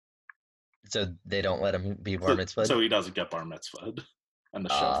 So they don't let him be bar So, mitzvahed. so he doesn't get bar mitzvahed, and the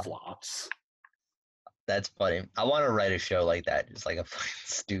show Uh, flops. that's funny. I want to write a show like that, just like a fucking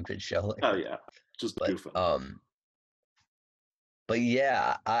stupid show like Oh that. yeah, just But goofing. But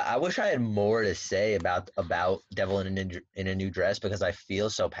yeah, I wish I had more to say about Devil in a New Dress, because I feel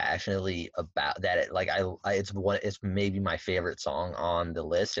so passionately about that. It's maybe my favorite song on the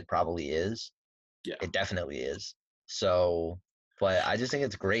list. It probably is. Yeah. It definitely is. So, but I just think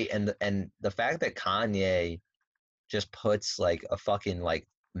it's great, and the fact that Kanye just puts like a fucking like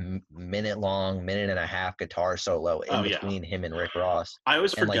minute and a half guitar solo in Oh yeah. between him and Rick Ross, I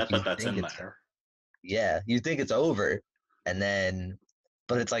always and like forget that that's in there. yeah, you think it's over, and then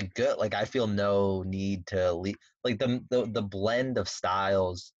but it's like good. Like I feel no need to leave. Like the blend of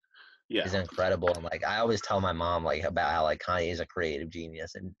styles is Yeah. incredible, and like I always tell my mom like about how like Kanye is a creative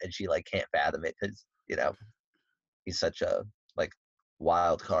genius, and she like can't fathom it because he's such a like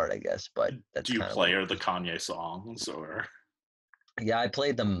wild card, I guess. But that's Do you kind of play what her the just Kanye songs or? yeah. I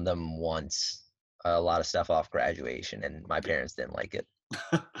played them once, a lot of stuff off graduation, and my parents didn't like it.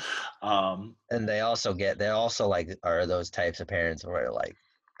 um, And they also like are those types of parents where like,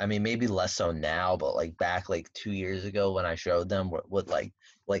 I mean, maybe less so now, but like back like 2 years ago when I showed them would like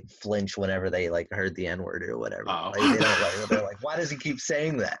flinch whenever they like heard the N word or whatever. oh. Like they don't like, they're like, why does he keep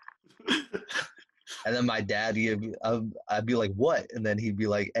saying that? And then my dad, I'd be like, what? And then he'd be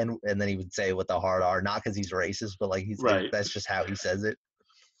like, and then he would say with the hard R, not because he's racist, but like Right. that's just how he says it.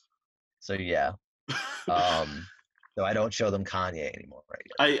 So yeah. So I don't show them Kanye anymore,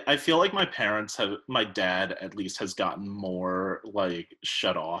 I guess. I feel like my dad at least has gotten more like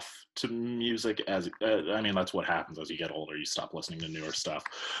shut off to music as I mean that's what happens as you get older, you stop listening to newer stuff.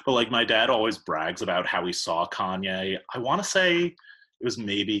 But like my dad always brags about how he saw Kanye. I want to say it was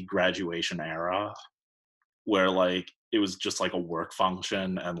maybe graduation era where like it was just like a work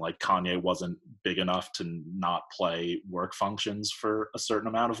function and like Kanye wasn't big enough to not play work functions for a certain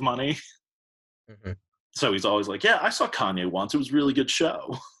amount of money. Mhm. So he's always like, "Yeah, I saw Kanye once. It was a really good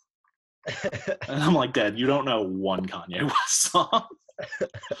show." And I'm like, "Dad, you don't know one Kanye West song."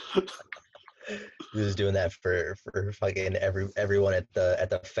 He was doing that for fucking everyone at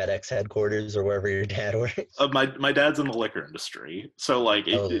the FedEx headquarters or wherever your dad works. My dad's in the liquor industry, so like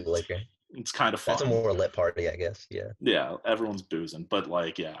Oh, liquor. it's kind of That's a fun. more lit party, I guess. Yeah. Yeah, everyone's boozing, but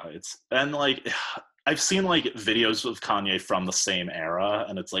like, yeah, it's and like I've seen like videos of Kanye from the same era,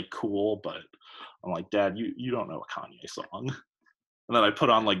 and it's like cool, but I'm like, "Dad, you don't know a Kanye song." And then I put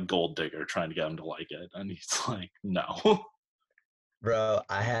on like Gold Digger trying to get him to like it, and he's like, "No." Bro,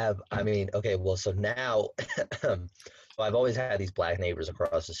 I mean, okay, well, so now, so I've always had these black neighbors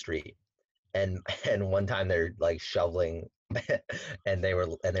across the street, and one time they're like shoveling, and they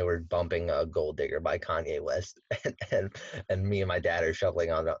were bumping "Gold Digger" by Kanye West, and me and my dad are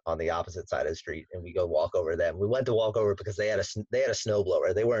shoveling on the opposite side of the street, and we go walk over them. We went to walk over because they had a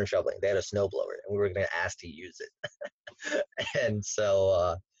snowblower. They weren't shoveling; they had a snowblower, and we were gonna ask to use it. And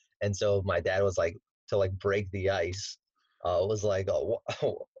so my dad was like, to like break the ice, was like, oh,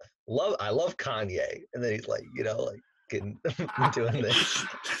 I love Kanye, and then he's like, like getting doing this.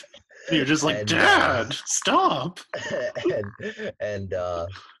 You're just like, and Dad, stop. and and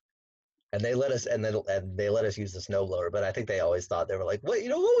and they let us use the snowblower, but I think they always thought, they were like, what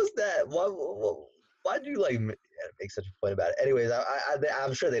was that? Why did you like make such a point about it? Anyways,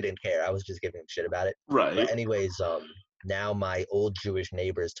 I'm sure they didn't care. I was just giving shit about it. Right. But anyways, now my old Jewish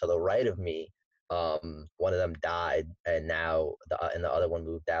neighbors to the right of me, one of them died, and now the other one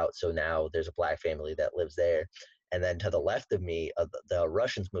moved out. So now there's a black family that lives there. And then to the left of me, the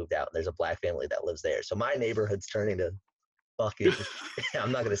Russians moved out, and there's a black family that lives there. So my neighborhood's turning to fucking,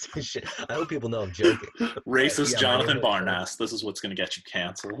 I'm not going to say shit. I hope people know I'm joking. Racist Yeah, Jonathan Bar-Ness. This is what's going to get you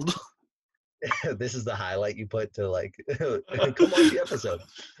canceled. This is the highlight you put to like, come watch the episode.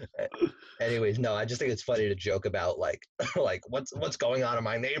 Anyways, no, I just think it's funny to joke about like what's going on in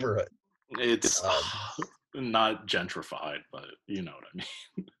my neighborhood. It's not gentrified, but you know what I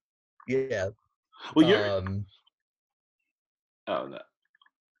mean. Yeah. Well, you're oh no.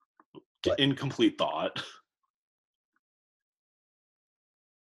 Incomplete thought.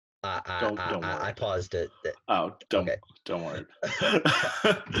 Don't worry. I paused it. Oh, don't worry.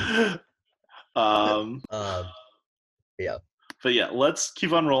 Yeah. But yeah, let's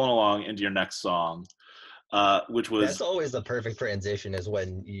keep on rolling along into your next song, which was... That's always the perfect transition, is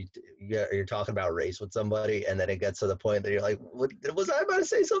when you're talking about race with somebody, and then it gets to the point that you're like, what, was I about to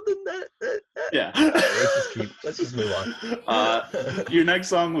say something that yeah. Let's just move on. Your next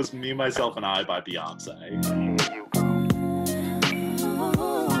song was "Me, Myself, and I" by Beyonce. Here you go.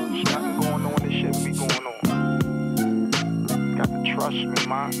 Nothing going on, this shit be going on. Got to trust me,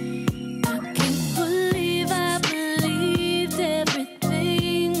 man. I can't believe I believed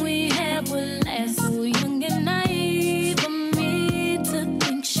everything we had would last. So young and naive of me to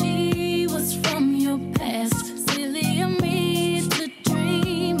think she was from your past. Silly of me to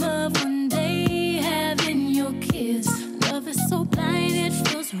dream of one day having your kids. Love is so blind, it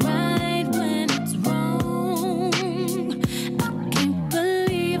feels right when it's wrong. I can't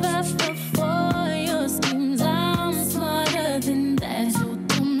believe I fell for your schemes. I'm smarter than that. So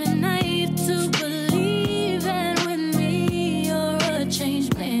dumb and naive to believe that with me you're a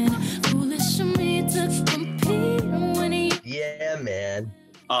changed man. Foolish of me to compete when you... Yeah, man.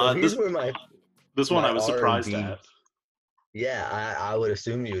 So here's where this one I was R&B, surprised at. Yeah, I would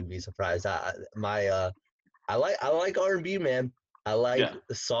assume you would be surprised. I like R&B, man. I like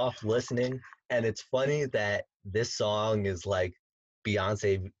the soft listening, and it's funny that this song is like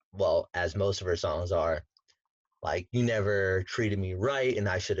Beyonce, well, as most of her songs are, like, you never treated me right, and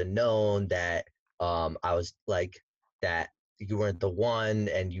I should have known that I was like, that you weren't the one,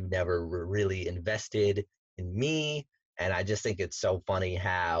 and you never really invested in me. And I just think it's so funny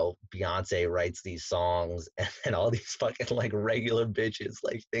how Beyonce writes these songs, and all these fucking like regular bitches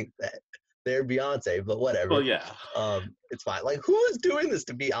like think that they're Beyonce, but whatever. Well, yeah. It's fine. Like, who is doing this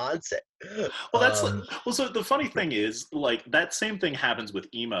to Beyonce? Well, that's so the funny thing is, like, that same thing happens with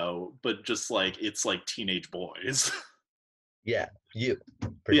emo, but just like it's like teenage boys. Yeah, you.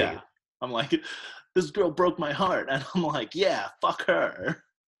 Yeah, I'm like, this girl broke my heart, and I'm like, yeah, fuck her.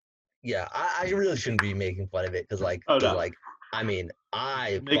 Yeah, I really shouldn't be making fun of it, because like, I mean,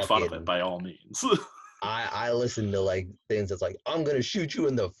 I make fun of it by all means. I listen to like things that's like, I'm gonna shoot you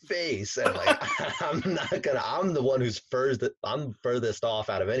in the face, and like I'm the one who's furthest off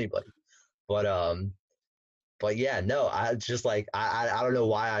out of anybody. But yeah, no, I just like I don't know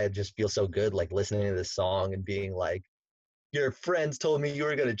why I just feel so good like listening to this song and being like, your friends told me you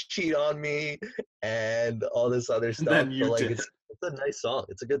were gonna cheat on me and all this other stuff. Then you but like did. it's a nice song.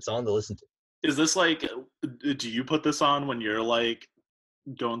 It's a good song to listen to. Is this like, do you put this on when you're like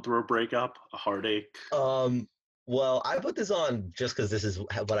going through a breakup, a heartache? Well, I put this on just because this is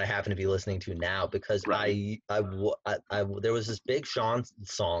what I happen to be listening to now, because Right. there was this Big Sean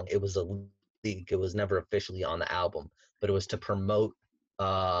song. It was a leak. It was never officially on the album, but it was to promote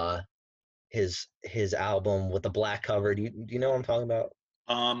his album with the black cover. Do you know what I'm talking about?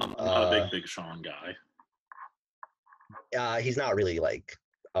 I'm not a big Sean guy. He's not really like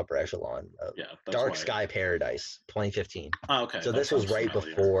upper echelon. Dark Sky Paradise, 2015. Oh, okay. So this was right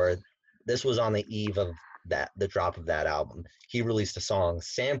before. This was on the eve of the drop of that album, he released a song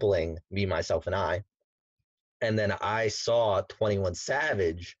sampling Me, Myself, and I. And then I saw 21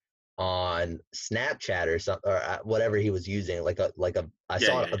 Savage on Snapchat or something, or whatever he was using. I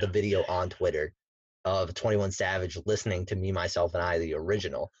saw the video on Twitter of 21 Savage listening to Me, Myself, and I, the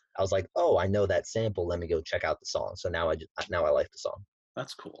original. I was like, oh, I know that sample. Let me go check out the song. So now I like the song.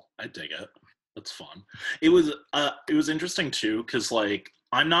 That's cool. I dig it. That's fun. It was interesting too, because like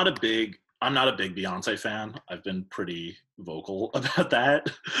I'm not a big Beyonce fan. I've been pretty vocal about that.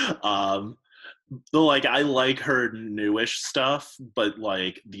 Though like I like her newish stuff, but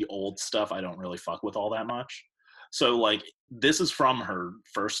like the old stuff I don't really fuck with all that much. So like this is from her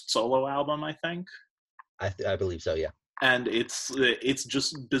first solo album, I think. I believe so, yeah. And it's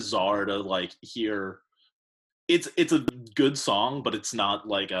just bizarre to like hear. It's a good song, but it's not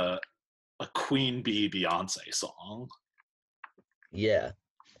like a Queen Bee Beyonce song. Yeah,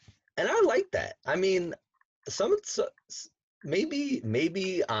 and I like that. I mean,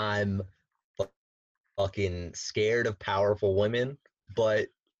 maybe I'm fucking scared of powerful women, but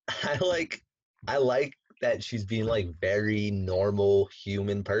I like that she's being like very normal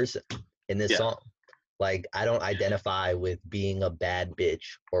human person in this song. Like, I don't identify with being a bad bitch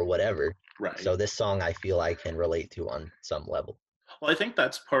or whatever. Right. So this song I feel I can relate to on some level. Well, I think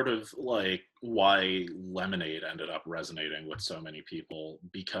that's part of like why Lemonade ended up resonating with so many people,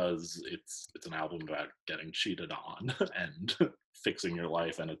 because it's an album about getting cheated on and fixing your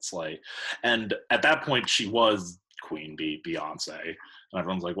life, and it's like, and at that point she was Queen Bee Beyonce, and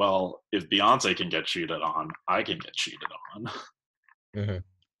everyone's like, well, if Beyonce can get cheated on, I can get cheated on. Mm-hmm.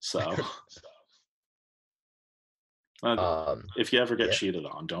 So if you ever get cheated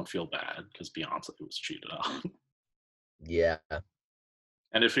on, don't feel bad, because Beyonce was cheated on. Yeah.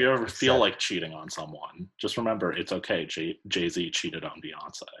 And if you ever feel like cheating on someone, just remember it's okay. Jay-Z cheated on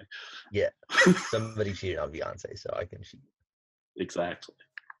Beyonce. Yeah. Somebody cheated on Beyonce, so I can cheat. Exactly.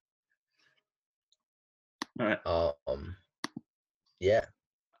 All right. Yeah.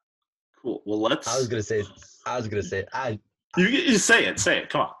 Cool. Well, let's. I was gonna say. You say it.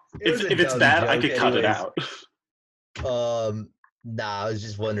 Come on. If it's bad, I could cut it out. Nah, I was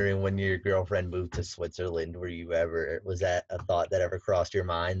just wondering, when your girlfriend moved to Switzerland, was that a thought that ever crossed your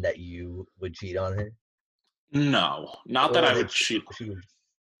mind that you would cheat on her? No, not that I would cheat.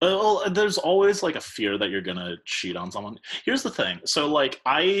 Well, there's always like a fear that you're gonna cheat on someone. Here's the thing. So like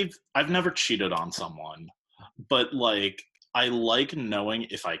I've never cheated on someone, but like I like knowing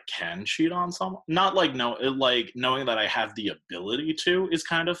if I can cheat on someone. Not like knowing that I have the ability to is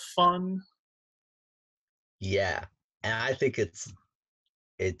kind of fun. Yeah. And I think it's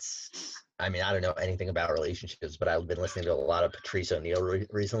I mean, I don't know anything about relationships, but I've been listening to a lot of Patrice O'Neill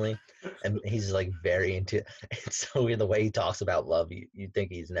recently, and he's like very into. It's so weird the way he talks about love. You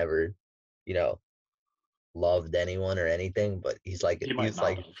think he's never, loved anyone or anything, but he's like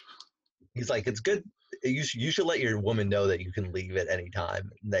it's good. You should let your woman know that you can leave at any time,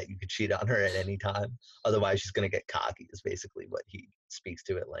 that you could cheat on her at any time. Otherwise, she's gonna get cocky. Is basically what he speaks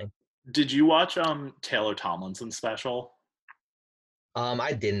to at length. Did you watch Taylor Tomlinson's special?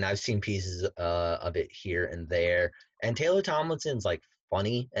 I didn't. I've seen pieces of it here and there. And Taylor Tomlinson's like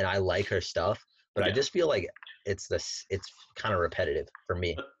funny, and I like her stuff, but I just feel like it's kind of repetitive for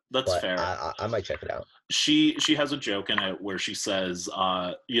me. That's fair. I might check it out. She has a joke in it where she says,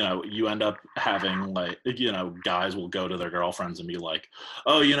 you end up having like, guys will go to their girlfriends and be like,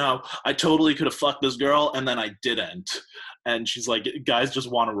 oh, I totally could have fucked this girl and then I didn't. And she's like, guys just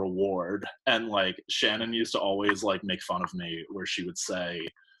want a reward. And like Shannon used to always like make fun of me where she would say,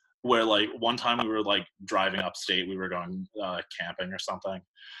 where like one time we were like driving upstate, we were going camping or something.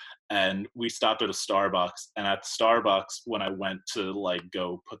 And we stopped at a Starbucks, and at Starbucks, when I went to like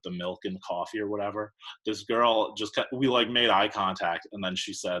go put the milk in the coffee or whatever, this girl we like made eye contact, and then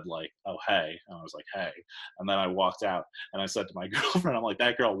she said like, oh, hey. And I was like, hey. And then I walked out and I said to my girlfriend, I'm like,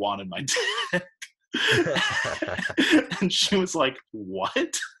 that girl wanted my dick. And she was like, what?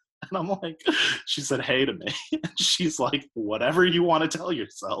 And I'm like, she said, hey to me. And she's like, whatever you want to tell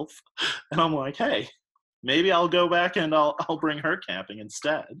yourself. And I'm like, hey, maybe I'll go back and I'll bring her camping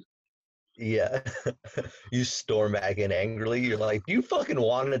instead. Yeah. You storm back in angrily. You're like, do you fucking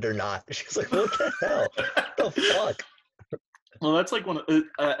want it or not? She's like, what the hell? What the fuck? Well, that's like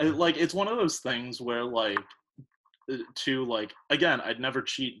it's one of those things where like, again, I'd never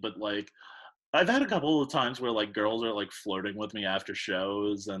cheat, but like, I've had a couple of times where like girls are like flirting with me after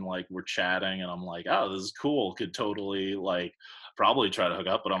shows and like we're chatting and I'm like, oh, this is cool. Could totally like probably try to hook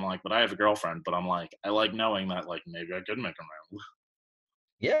up, but I'm like, but I have a girlfriend. But I'm like, I like knowing that like maybe I could make a move.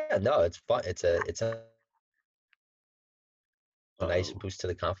 Yeah, no, it's fun. It's nice boost to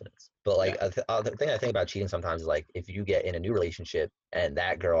the confidence. But like the thing I think about cheating sometimes is like if you get in a new relationship and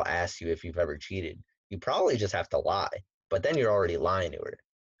that girl asks you if you've ever cheated, you probably just have to lie. But then you're already lying to her.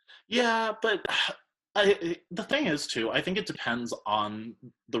 Yeah, but the thing is too, I think it depends on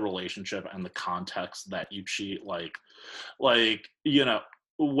the relationship and the context that you cheat. Like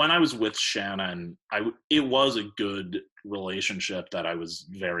when I was with Shannon, it was a good relationship that I was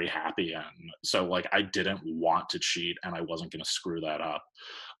very happy in. So like I didn't want to cheat and I wasn't going to screw that up.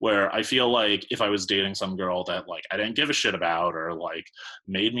 Where I feel like if I was dating some girl that like I didn't give a shit about or like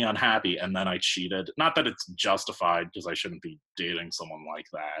made me unhappy and then I cheated, not that it's justified because I shouldn't be dating someone like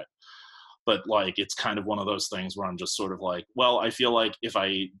that, but like it's kind of one of those things where I'm just sort of like, well, I feel like if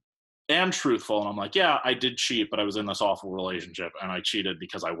I am truthful and I'm like, yeah, I did cheat, but I was in this awful relationship and I cheated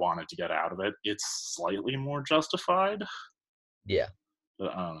because I wanted to get out of it, it's slightly more justified. Yeah.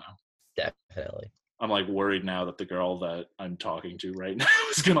 But I don't know. Definitely. I'm like worried now that the girl that I'm talking to right now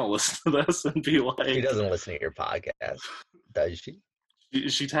is gonna listen to this and be like, she doesn't listen to your podcast, does she?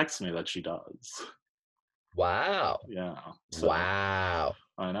 She texts me that she does. Wow. Yeah. So, wow.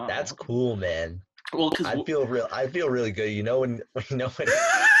 I know. That's cool, man. Well, because I feel really good. when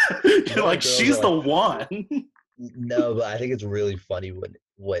you're like, she's the one. No, but I think it's really funny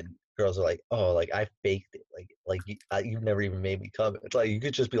when girls are like, oh, like I faked it, like you've never even made me come. It's like you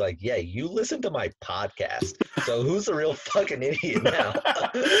could just be like, yeah, you listen to my podcast. So who's the real fucking idiot now?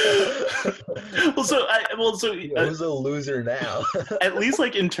 Who's a loser now? At least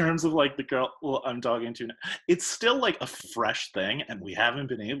like in terms of like the girl I'm talking to now, it's still like a fresh thing, and we haven't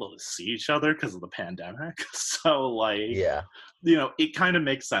been able to see each other because of the pandemic. So like, yeah. It kind of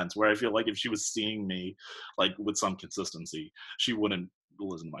makes sense where I feel like if she was seeing me like with some consistency, she wouldn't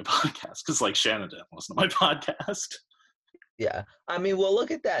listen to my podcast because like Shannon didn't listen to my podcast. Yeah. I mean, well,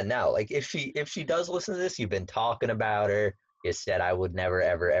 look at that now. Like if she does listen to this, you've been talking about her. You said I would never,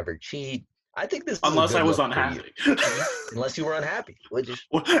 ever, ever cheat. I think this is unless I was unhappy. Unless you were unhappy.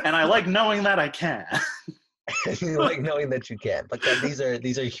 And I like knowing that I can. You like knowing that you can, but these are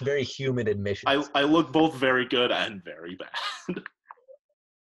very human admissions. I look both very good and very bad.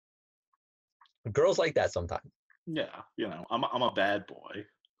 Girls like that sometimes. Yeah, I'm a bad boy.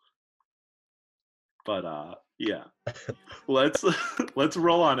 But yeah, let's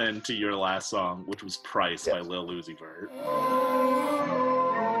roll on into your last song, which was "Price" by Lil Uzi Vert.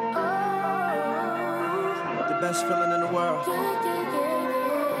 The best feeling in the world.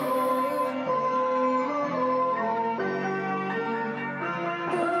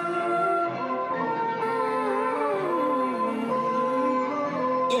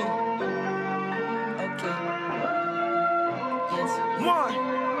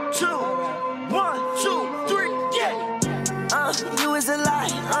 You is a lie,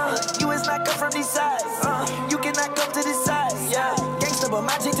 you is not come from these sides, you cannot come to this side, yeah. Gangsta, but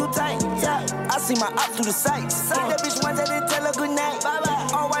my jeans too tight, yeah. I see my ops through the sights. That bitch once I didn't tell her good night.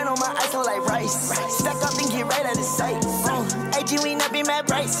 Bye-bye. All white on my ice, on like rice. Stack up and get right out of sight. IG went up in my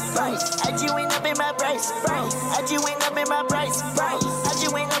price. IG went up in my price. IG went up in my price.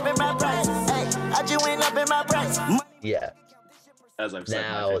 IG went up in my price. IG went up in my price. Yeah. As I've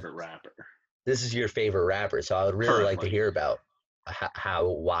said, my favorite rapper. This is your favorite rapper, so I would really like to hear about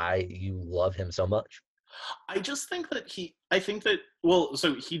why you love him so much. I just think that he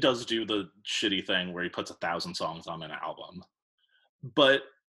does do the shitty thing where he puts 1,000 songs on an album. But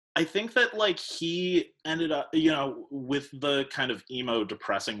I think that like he ended up, with the kind of emo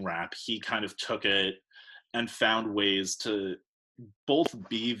depressing rap, he kind of took it and found ways to both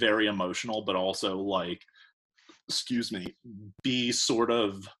be very emotional, but also like, be sort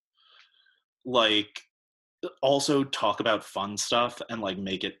of like also talk about fun stuff and like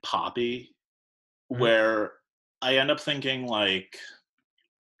make it poppy. Where I end up thinking like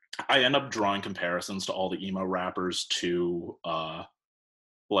I end up drawing comparisons to all the emo rappers to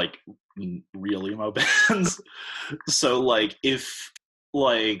like real emo bands. So like if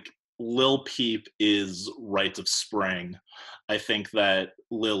like Lil Peep is Rites of Spring, I think that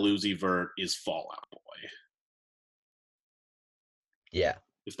Lil Uzi Vert is Fall Out Boy. Yeah.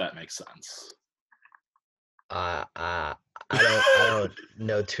 If that makes sense. I don't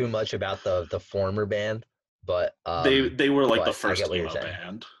know too much about the former band, but they were like the first emo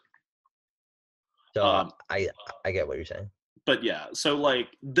band. So I get what you're saying. But yeah, so like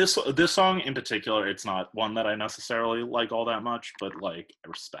this song in particular, it's not one that I necessarily like all that much, but like I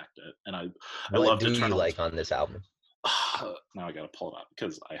respect it, and I love to turn. What do you like on this album? Now I gotta pull it up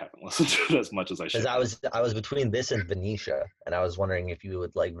because I haven't listened to it as much as I should. Because I was between this and Venetia, and I was wondering if you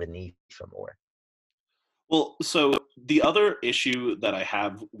would like Venetia more. Well, so the other issue that I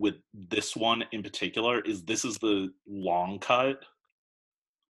have with this one in particular is this is the long cut,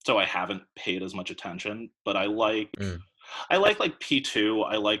 so I haven't paid as much attention, but Mm. I like P2,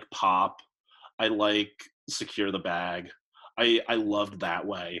 I like Pop, I like Secure the Bag. I loved That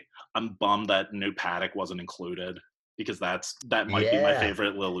Way. I'm bummed that New Paddock wasn't included because that might be my Yeah,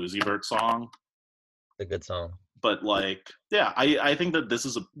 favorite Lil Uzi Vert song. it's a good song. But like, yeah, I think that this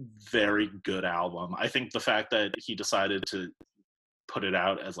is a very good album. I think the fact that he decided to put it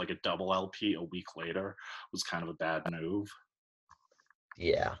out as like a double LP a week later was kind of a bad move.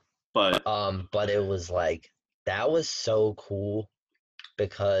 Yeah. But But it was like that was so cool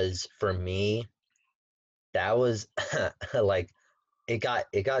because for me, that was like it got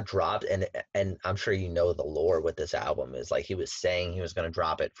dropped and I'm sure you know the lore with this album is like he was saying he was going to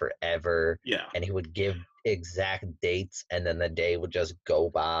drop it forever yeah, and he would give exact dates and then the day would just go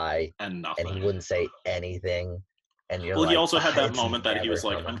by and and he nothing. wouldn't say anything and you're Well, he like also had that it's moment that he never was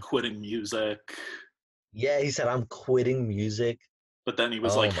like, coming. I'm quitting music. Yeah, he said I'm quitting music. But then he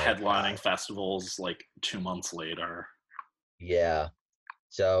was Oh like my headlining god. festivals like 2 months later. Yeah.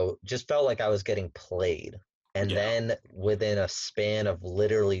 So just felt like I was getting played. And Yeah. then within a span of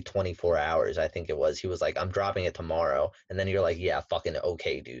literally 24 hours, I think it was, he was like, I'm dropping it tomorrow. And then you're like, yeah, fucking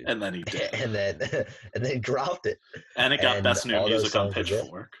okay, dude. And then he did. And then and then he dropped it. And it got And Best New all those Music on songs are good.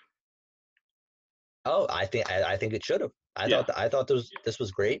 Pitchfork. Oh, I think it should have. Yeah. I thought this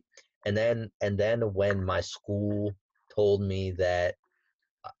was great. And then when my school told me that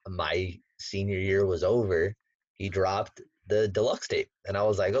my senior year was over, he dropped the deluxe tape. And I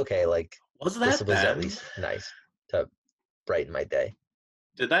was like, okay, like Was this that was at then? least nice to brighten my day.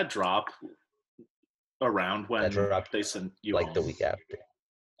 Did that drop around That when dropped they sent you like the home? week after.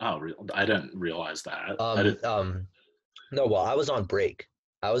 Oh, I didn't realize that. I Um, did. um, no, well, I was on break.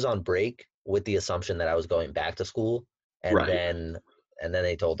 I was on break with the assumption that I was going back to school, and Right. then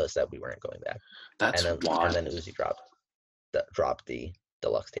they told us that we weren't going back, That's and then wild. Uzi dropped the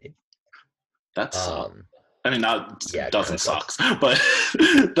deluxe tape. That sucks. Um, I mean, that yeah, it kind doesn't of sucks. sucks, but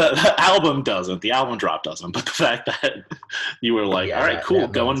the album doesn't. The album drop doesn't. But the fact that you were like, Yeah, all right, that cool,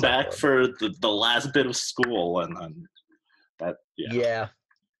 that going moment sucked a back little bit. for the last bit of school, and then that, yeah. Yeah,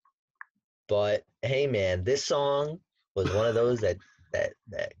 but hey, man, this song was one of those that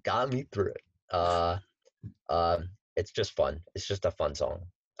got me through it. It's just fun. It's just a fun song.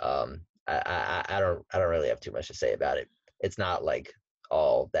 I don't really have too much to say about it. It's not like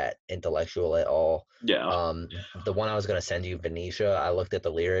all that intellectual at all. Yeah. The one I was gonna send you, Venetia, I looked at the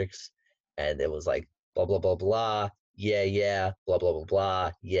lyrics and it was like blah blah blah blah, yeah yeah, blah blah blah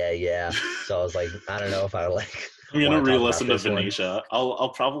blah, yeah yeah. So I was like, I don't know if I like I'm gonna want to talk about re-listen to this one. Venetia. I'll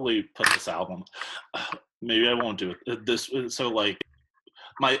probably put this album. Maybe I won't do it. This so like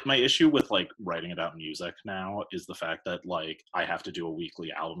my issue with like writing about music now is the fact that like I have to do a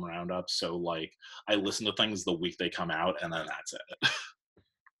weekly album roundup. So like I listen to things the week they come out, and then that's it.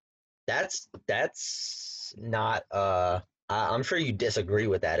 That's not I'm sure you disagree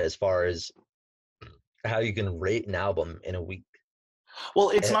with that as far as how you can rate an album in a week, Well,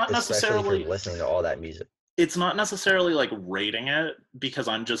 it's not especially if you're necessarily listening to all that music. it's not necessarily like rating it because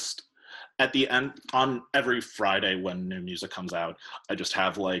I'm just at the end on every Friday when new music comes out, I just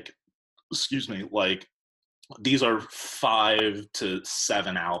have like excuse me, like these are 5 to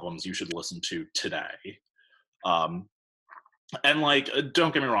 7 albums you should listen to today. Um, and like,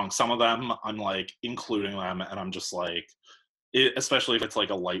 don't get me wrong, some of them I'm like including them, and I'm just like, especially if it's like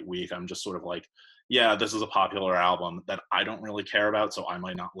a light week, I'm just sort of like, yeah, this is a popular album that I don't really care about, so I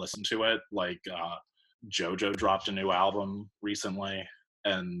might not listen to it. Like, JoJo dropped a new album recently,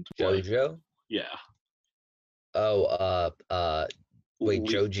 and like, JoJo? yeah, Oh, wait, Le-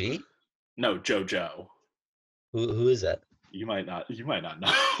 Joe G? no, JoJo. Who is that? You might not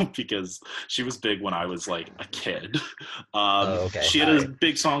know because she was big when I was like a kid. Oh, okay, She had all a right.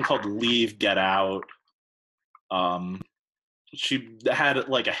 big song called "Leave, Get Out." Um, she had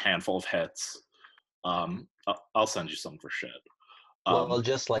like a handful of hits. I'll send you some for shit. Well,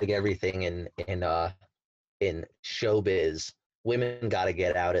 just like everything in showbiz, women got to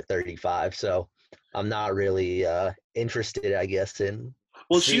get out at 35. So I'm not really interested, I guess, in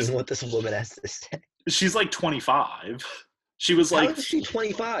Well, seeing what this woman has to say. she's like 25. She was How like is she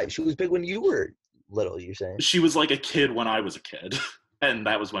 25? She was big when you were little, you're saying? she was like a kid when I was a kid, and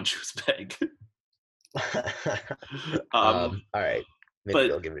that was when she was big. All right. Maybe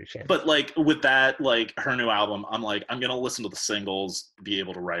But I'll give it a chance. but like with that, like her new album, I'm like, I'm gonna listen to the singles, be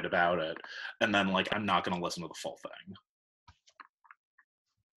able to write about it, and then like I'm not gonna listen to the full thing.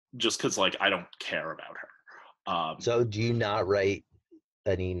 Just because like I don't care about her. So do you not write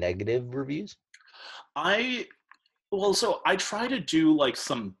any negative reviews? So I try to do like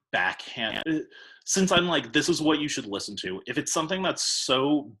some backhand, since I'm like, this is what you should listen to. If it's something that's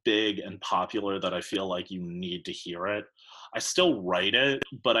so big and popular that I feel like you need to hear it, I still write it,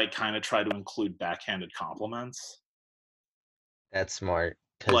 but I kind of try to include backhanded compliments. That's smart,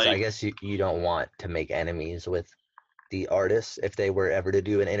 because I Like, guess you don't want to make enemies with the artists if they were ever to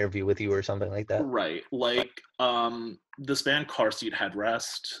do an interview with you or something like that. right, like this band Car Seat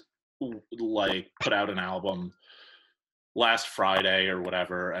Headrest like put out an album last Friday or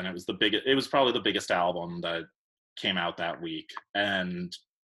whatever, and it was probably the biggest album that came out that week. And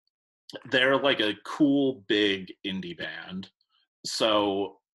they're like a cool big indie band.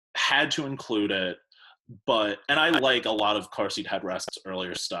 So had to include it. And I like a lot of Car Seat Headrest's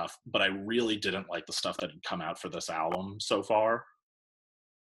earlier stuff, but I really didn't like the stuff that had come out for this album so far.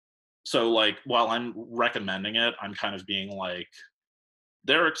 So like while I'm recommending it, I'm kind of being like,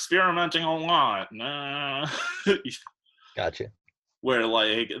 they're experimenting a lot. Nah. Gotcha. Where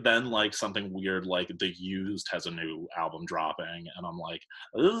like then like something weird like The Used has a new album dropping, and I'm like,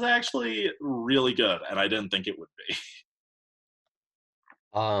 this is actually really good, and I didn't think it would be.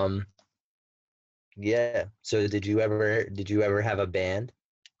 Um, yeah. So did you ever have a band?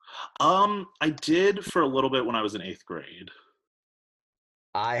 I did for a little bit when I was in 8th grade.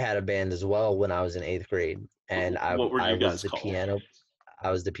 I had a band as well when I was in 8th grade, and I What were I you was guys the called?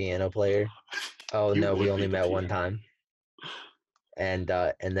 piano player. Oh You no, we would be only the met one piano. time. And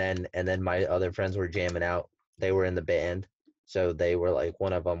then my other friends were jamming out. They were in the band, so they were like,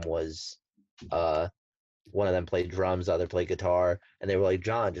 uh one of them played drums, the other played guitar, and they were like,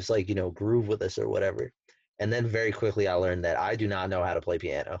 John, just like, groove with us or whatever. And then very quickly I learned that I do not know how to play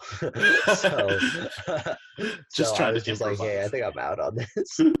piano. so so Just I trying was to just like, hey, I improvise. think I'm out on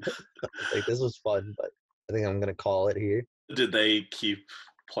this. I was like, this was fun, but I think I'm gonna call it here. Did they keep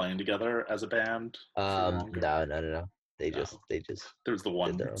playing together as a band for longer? No, no, no, no. They No. just they just There was the did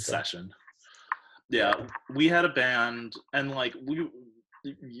one their own thing. session. Yeah. Yeah, we had a band, and like we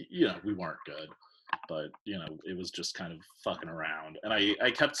weren't good, but it was just kind of fucking around. And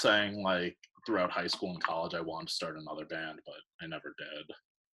I kept saying like throughout high school and college I wanted to start another band, but I never did.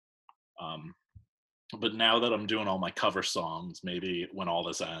 Um, but now that I'm doing all my cover songs, maybe when all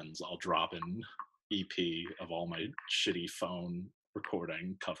this ends, I'll drop an EP of all my shitty phone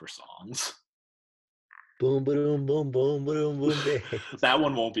recording cover songs. Boom, boom, boom, boom, boom, boom, bass. That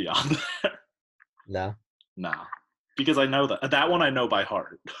one won't be on there. No. Nah, because I know that one I know by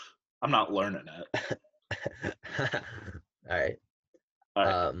heart. I'm not learning it. All right. All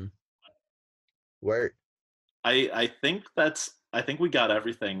right. Where I think we got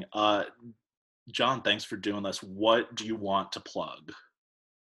everything. John, thanks for doing this. What do you want to plug?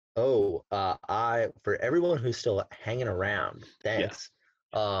 I for everyone who's still hanging around, Yeah. thanks.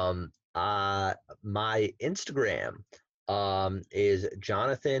 My Instagram is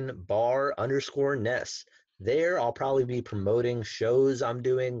Jonathan bar_Ness. There I'll probably be promoting shows I'm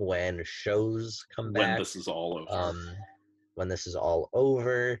doing when shows come When back. this is all over. When this is all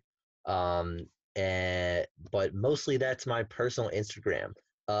over. Um, but mostly that's my personal Instagram.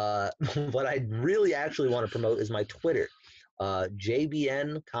 What I really actually want to promote is my Twitter,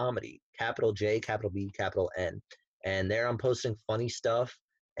 JBN Comedy, capital J, capital B, capital N, and there I'm posting funny stuff,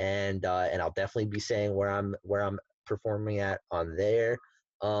 and I'll definitely be saying where I'm performing at on there.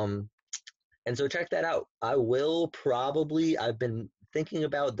 And so check that out. I've been thinking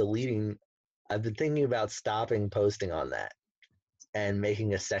about deleting. I've been thinking about stopping posting on that and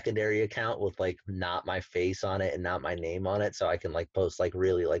making a secondary account with like not my face on it and not my name on it, so I can like post like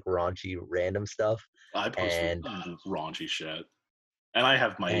really like raunchy random stuff. I post and raunchy shit, and I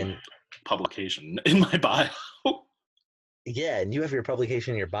have my and publication in my bio. yeah, and you have your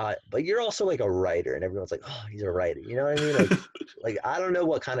publication in your bio, but you're also like a writer, and everyone's like, oh, he's a writer, you know what I mean? Like I don't know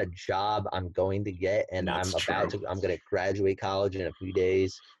what kind of job I'm going to get, and That's true. I'm gonna graduate college in a few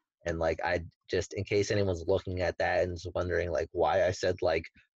days, and like I just, in case anyone's looking at that and is wondering like why I said like,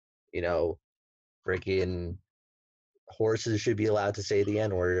 you know freaking horses should be allowed to say the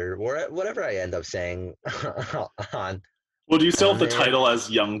N word or whatever I end up saying on Well, do you still have the there. title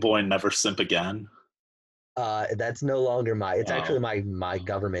as Young Boy Never Simp Again? That's no longer it's Oh, actually my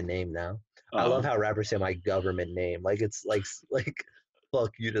government name now. I love oh, how rappers say my government name. Like it's like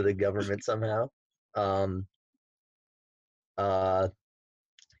fuck you to the government somehow. Um uh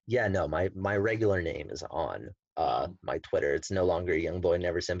yeah, no, my regular name is on oh. my Twitter. It's no longer Young Boy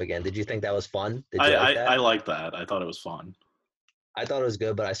Never Simp Again. Did you think that was fun? Did you I, like I that? I like that. I thought it was fun. I thought it was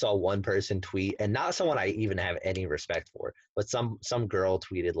good, but I saw one person tweet, and not someone I even have any respect for, but some girl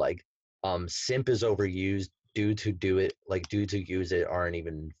tweeted like, "Simp is overused. Due to use it aren't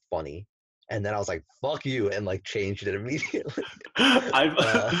even funny," And then I was like, fuck you, and like changed it immediately.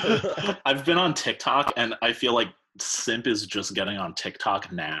 I've been on TikTok, and I feel like simp is just getting on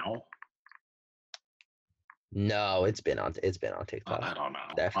TikTok now. No, it's been on TikTok. I don't know.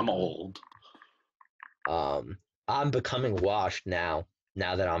 Definitely. I'm old. I'm becoming washed now.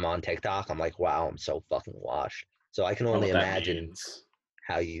 Now that I'm on TikTok, I'm like, wow, I'm so fucking washed. So I can only imagine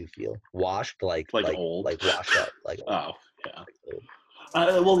how you feel. Washed, like old, like washed up, like oh yeah.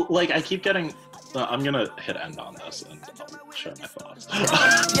 Well, like I keep getting. I'm gonna hit end on this and I'll share my thoughts.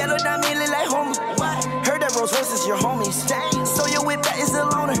 Yellow diamond look like Homer. Heard that Rolls Royce is your homies. So your whip that is the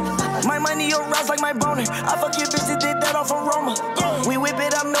loner. My money your rise like my boner. I fuck your bitch and did that off from Roma. We whip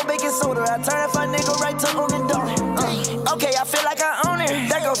it up, no baking soda. I turn if a nigga right to on the door. Okay, I feel like I own it.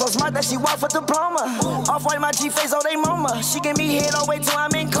 That girl so smart that she walk with diploma. Off white my G face, oh they MoMA. She give me head all the way till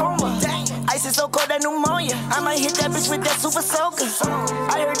I'm in coma. Ice is so cold that pneumonia. I might hit that bitch with that super soaker.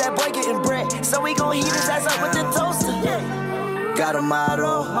 I heard that boy getting bread, so we gon' heat his ass up with the toaster. Got a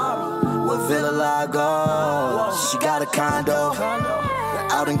model with Villa Lago. She got a condo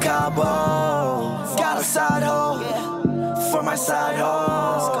out in Cabo. Got a side hoe for my side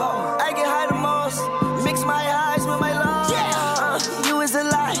hoe. I get high the most, mix my highs with my lows. You is a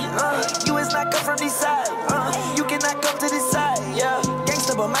lie, you is not come from this side. You cannot come to this side, yeah.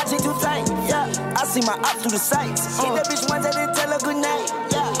 Gangsta, but my chain too tight, yeah. I see my ops through the sights. Hit that bitch once, I didn't tell her good night,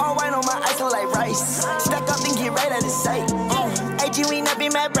 yeah. All white on my ice look like rice. Stack up and get right out of sight. AG, you ain't up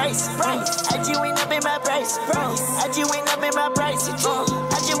in my price. AG, you ain't up in my price. AG, you ain't up in my price.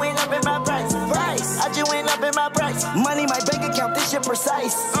 AG, you ain't up in my price. AG, you ain't up in my price. Money, my bank account, this shit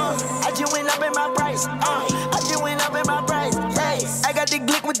precise. AG, you ain't up in my price. AG, you ain't up in my price. Hey, I got the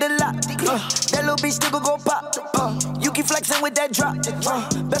glick with the lock. That little bitch still go pop. You keep flexing with that drop.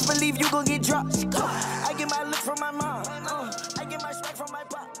 Best believe you gon' get dropped. I get my look from my mom.